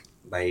delivered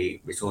by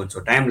so and so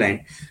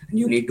timeline, and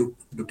you need to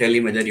tell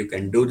him whether you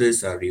can do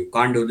this or you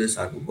can't do this,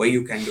 or why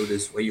you can do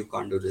this, why you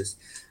can't do this,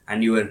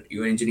 and your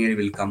engineer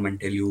will come and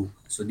tell you,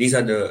 so these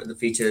are the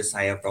features,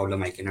 I have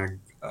problem, I cannot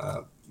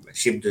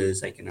ship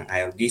this, I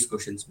have these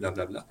questions, blah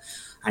blah blah,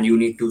 and you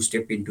need to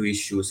step into his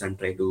shoes and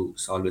try to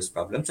solve his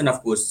problems. And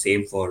of course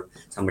same for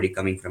somebody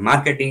coming from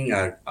marketing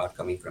or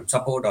coming from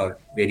support or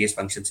various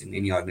functions in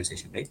any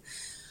organization, right?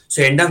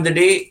 So end of the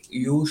day,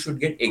 you should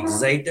get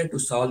excited to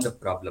solve the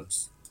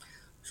problems.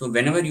 So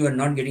whenever you are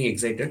not getting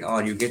excited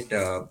or you get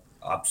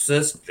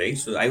obsessed, right?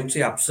 So I would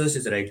say obsessed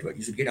is the right word.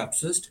 You should get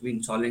obsessed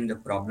in solving the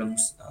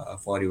problems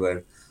for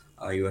your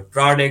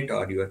product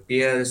or your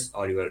peers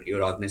or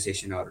your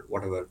organization or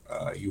whatever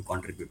you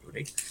contribute to,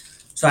 right?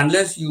 So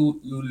unless you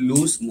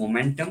lose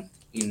momentum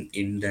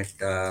in that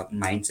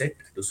mindset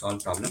to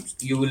solve problems,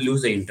 you will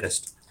lose the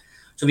interest.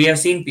 So we have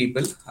seen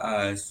people,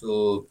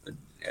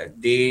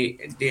 they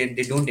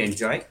don't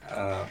enjoy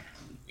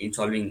in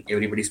solving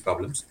everybody's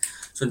problems.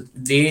 So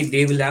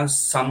they will have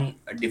some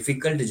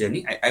difficult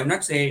journey. I would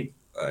not say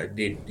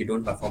they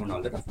don't perform and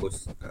all that. Of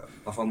course,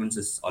 performance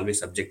is always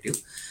subjective.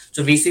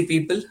 So we see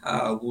people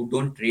who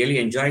don't really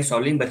enjoy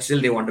solving, but still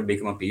they want to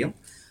become a PM.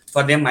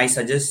 For them, I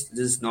suggest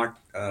this is not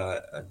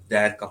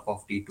their cup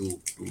of tea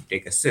to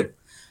take a sip.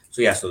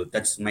 So yeah, so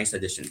that's my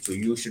suggestion. So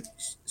you should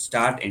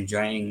start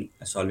enjoying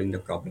solving the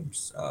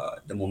problems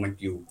the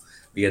moment you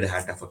wear the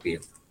hat of a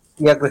PM.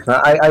 Yeah, Krishna,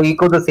 I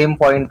echo the same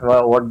point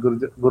what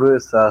Guru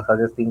is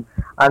suggesting,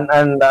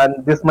 and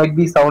this might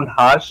be sound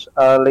harsh,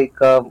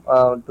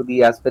 to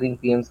the aspiring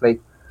PMs, like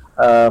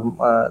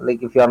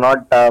if you are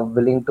not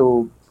willing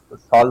to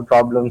solve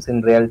problems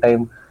in real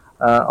time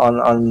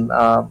on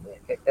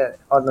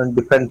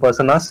different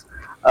personas,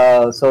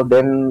 so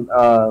then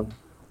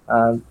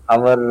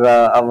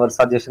our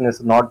suggestion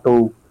is not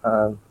to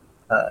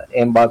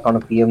embark on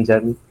a PM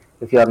journey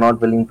if you are not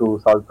willing to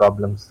solve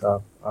problems.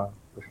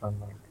 Krishna.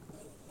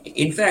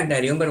 In fact, I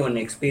remember one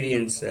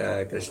experience,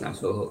 Krishna.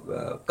 So,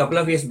 a couple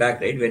of years back,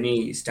 right, when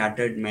I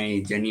started my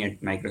journey at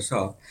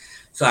Microsoft,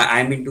 so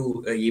I'm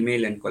into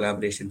email and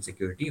collaboration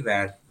security,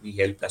 where we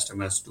help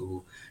customers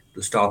to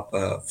stop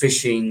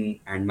phishing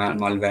and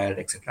malware,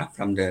 etc.,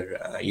 from their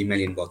email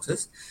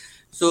inboxes.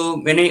 So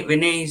when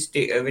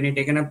I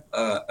taken up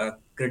a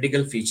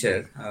critical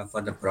feature for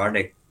the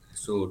product,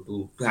 so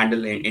to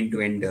handle an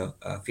end-to-end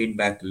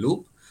feedback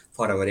loop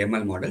for our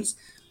ML models.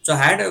 So I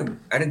had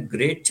a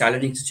great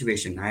challenging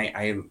situation.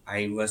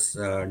 I was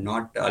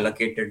not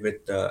allocated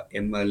with the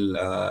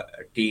ML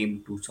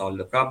team to solve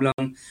the problem.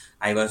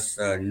 I was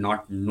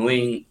not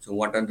knowing so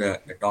what are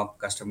the top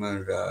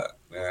customer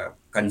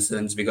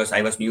concerns, because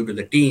I was new to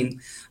the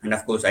team, and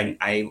of course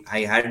I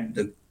had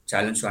the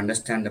challenge to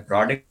understand the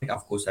product.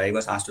 Of course, I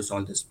was asked to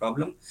solve this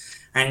problem,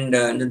 and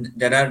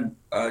there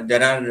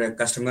are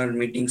customer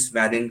meetings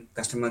wherein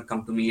customer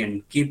come to me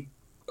and keep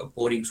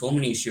pouring so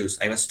many issues.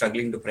 I was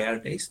struggling to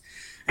prioritize,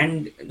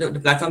 and the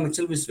platform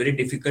itself is very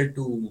difficult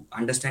to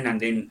understand and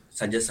then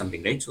suggest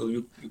something, right? So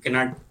you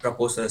cannot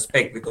propose a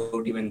spec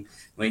without even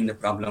knowing the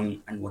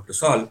problem and what to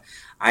solve.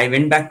 I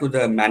went back to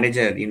the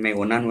manager in my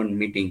one-on-one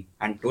meeting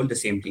and told the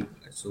same thing.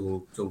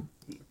 So to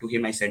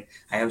him I said,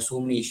 I have so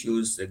many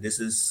issues, this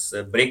is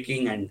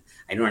breaking and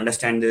I don't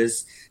understand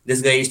this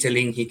guy is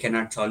telling he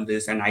cannot solve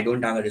this and I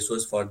don't have a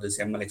resource for this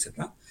ML,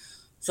 etc.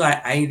 So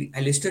I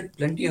listed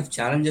plenty of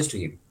challenges to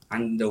him,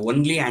 and the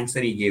only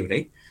answer he gave,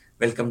 right,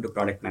 welcome to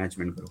product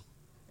management, bro.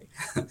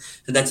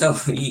 So that's how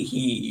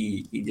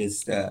he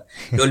just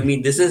told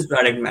me this is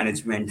product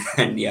management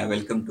and yeah,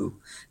 welcome to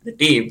the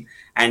team.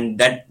 And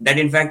that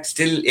in fact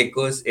still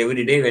echoes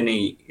every day when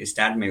I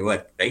start my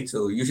work, right?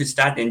 So you should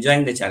start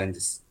enjoying the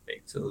challenges,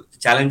 right? So the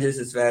challenges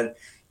is where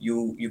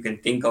you can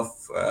think of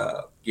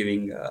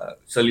giving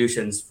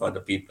solutions for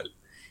the people.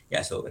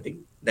 Yeah, so I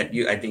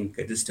think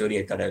this story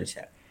I thought I will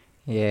share.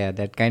 Yeah,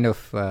 that kind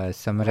of I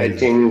summarizes.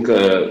 think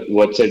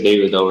what's a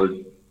day without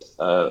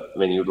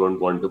when you don't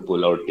want to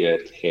pull out your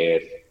hair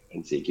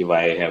and say, "Ki,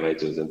 why have I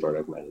chosen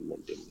product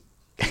management in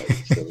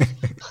life?" So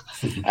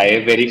I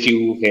have very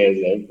few hairs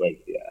left, but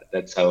yeah,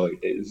 that's how it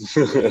is.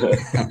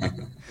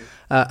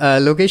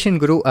 Location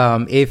Guru,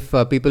 if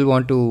people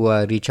want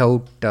to reach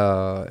out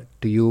to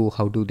you,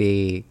 how do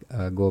they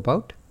go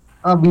about?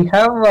 We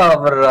have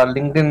our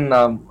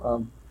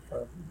LinkedIn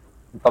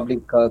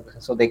public,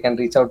 so they can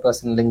reach out to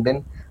us in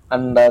LinkedIn,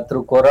 and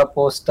through Quora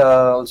post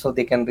also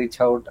they can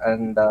reach out,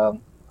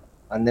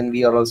 and then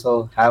we are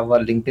also have a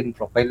LinkedIn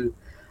profile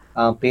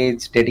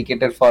page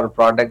dedicated for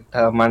product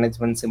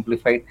management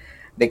simplified.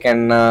 They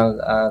can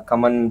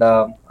come and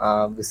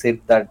visit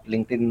that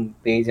LinkedIn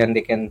page, and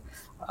they can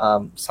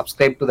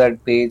subscribe to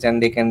that page,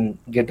 and they can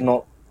get to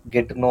know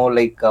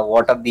like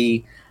what are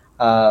the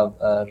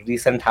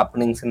recent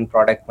happenings in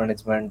product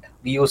management.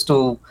 We used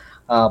to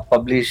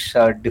publish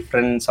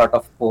different sort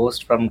of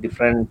posts from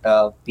different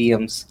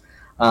PMs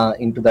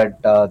into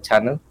that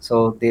channel.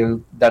 So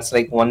that's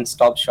like one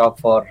stop shop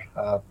for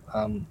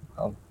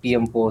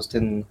PM post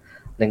in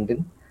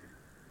LinkedIn.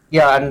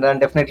 Yeah, and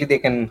definitely they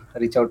can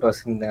reach out to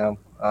us in LinkedIn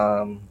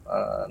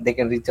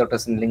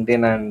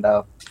and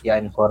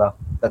in Quora.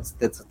 That's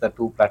the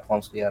two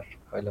platforms we are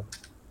available.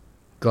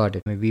 Got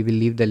it. We will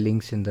leave the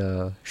links in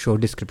the show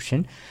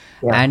description.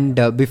 Yeah.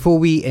 And before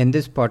we end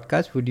this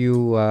podcast, would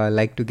you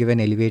like to give an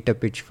elevator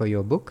pitch for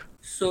your book?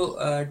 So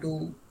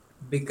to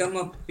become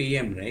a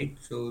PM, right?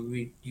 So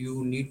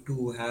you need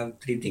to have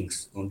three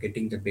things: on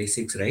getting the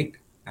basics right,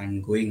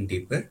 and going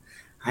deeper,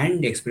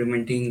 and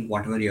experimenting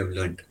whatever you have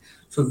learned.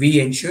 So we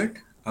ensured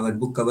our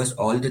book covers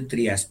all the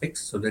three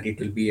aspects, so that it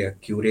will be a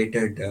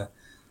curated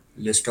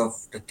list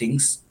of the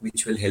things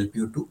which will help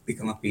you to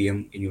become a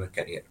PM in your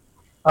career.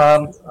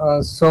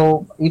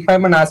 So if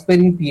I'm an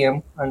aspiring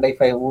PM, and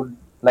if I would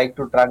like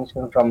to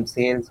transition from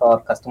sales or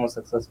customer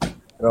success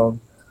background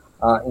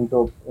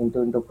into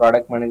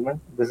product management,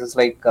 this is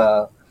like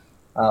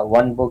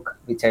one book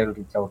which I will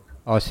reach out.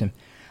 Awesome.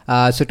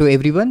 So to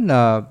everyone,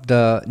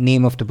 the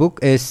name of the book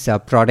is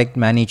Product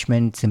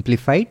Management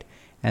Simplified,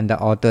 and the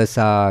authors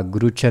are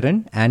Guru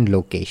Charan and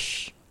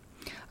Lokesh.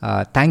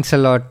 Thanks a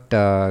lot,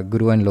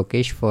 Guru and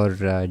Lokesh,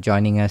 for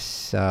joining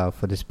us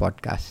for this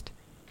podcast.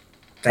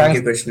 Thank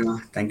you, Krishna.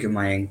 Thank you,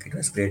 Mayank. It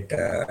was great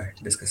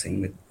discussing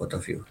with both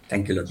of you.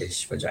 Thank you,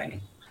 Lokesh, for joining.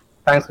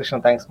 Thanks,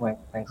 Krishna. Thanks, Mike.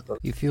 Thanks, Guru.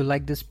 If you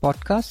like this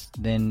podcast,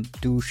 then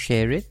do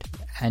share it,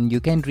 and you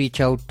can reach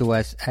out to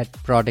us at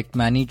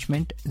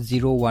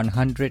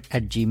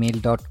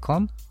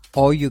productmanagement0100@gmail.com,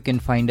 or you can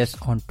find us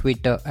on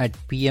Twitter at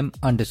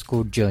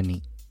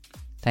PM_journey.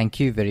 Thank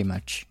you very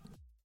much.